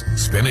wraps,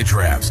 spinach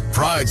wraps,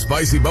 fried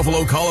spicy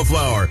buffalo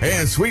cauliflower,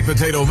 and sweet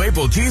potato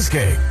maple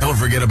cheesecake. Don't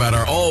forget about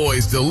our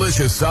always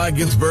delicious Cy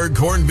Ginsburg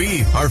corned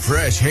beef, our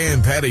fresh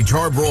hand patty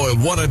charbroiled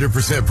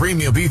 100%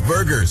 premium beef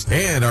burgers,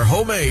 and our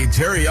homemade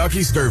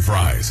teriyaki stir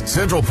fries.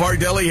 Central Park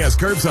Deli has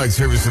curbside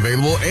service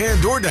available and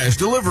DoorDash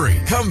delivery.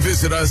 Come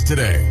visit us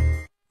today.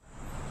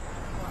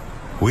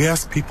 We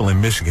asked people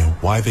in Michigan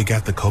why they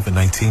got the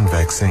COVID-19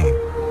 vaccine.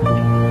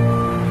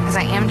 Because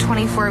I am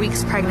 24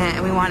 weeks pregnant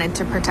and we wanted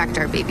to protect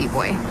our baby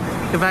boy.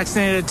 Get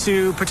vaccinated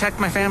to protect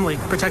my family,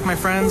 protect my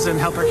friends, and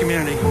help our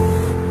community.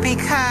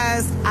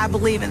 Because I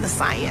believe in the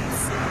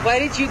science. Why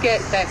did you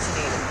get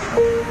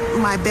vaccinated?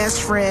 My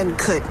best friend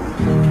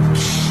couldn't.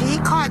 She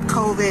caught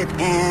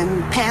COVID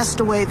and passed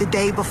away the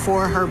day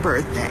before her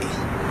birthday.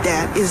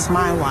 That is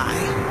my why.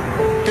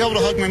 Be able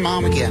to hug my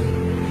mom again.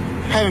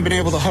 Haven't been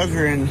able to hug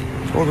her in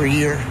over a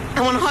year.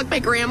 I want to hug my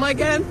grandma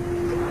again.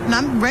 And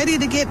I'm ready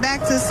to get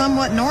back to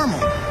somewhat normal.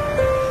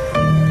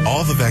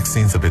 All the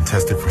vaccines have been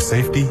tested for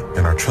safety and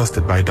are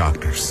trusted by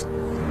doctors.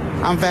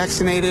 I'm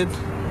vaccinated.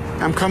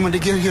 I'm coming to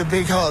give you a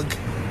big hug.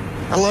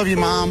 I love you,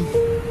 Mom.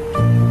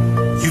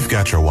 You've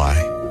got your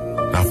why.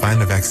 Now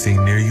find a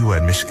vaccine near you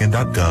at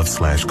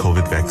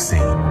michigan.gov/COVID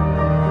vaccine.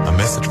 A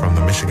message from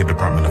the Michigan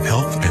Department of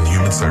Health and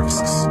Human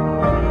Services.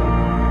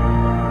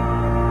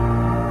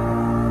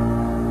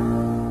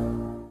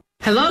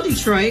 Hello,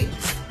 Detroit.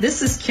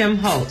 This is Kim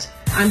Holt.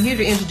 I'm here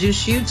to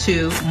introduce you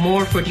to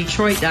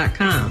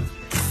morefordetroit.com.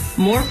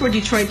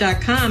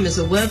 Morefordetroit.com is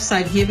a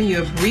website giving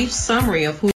you a brief summary of who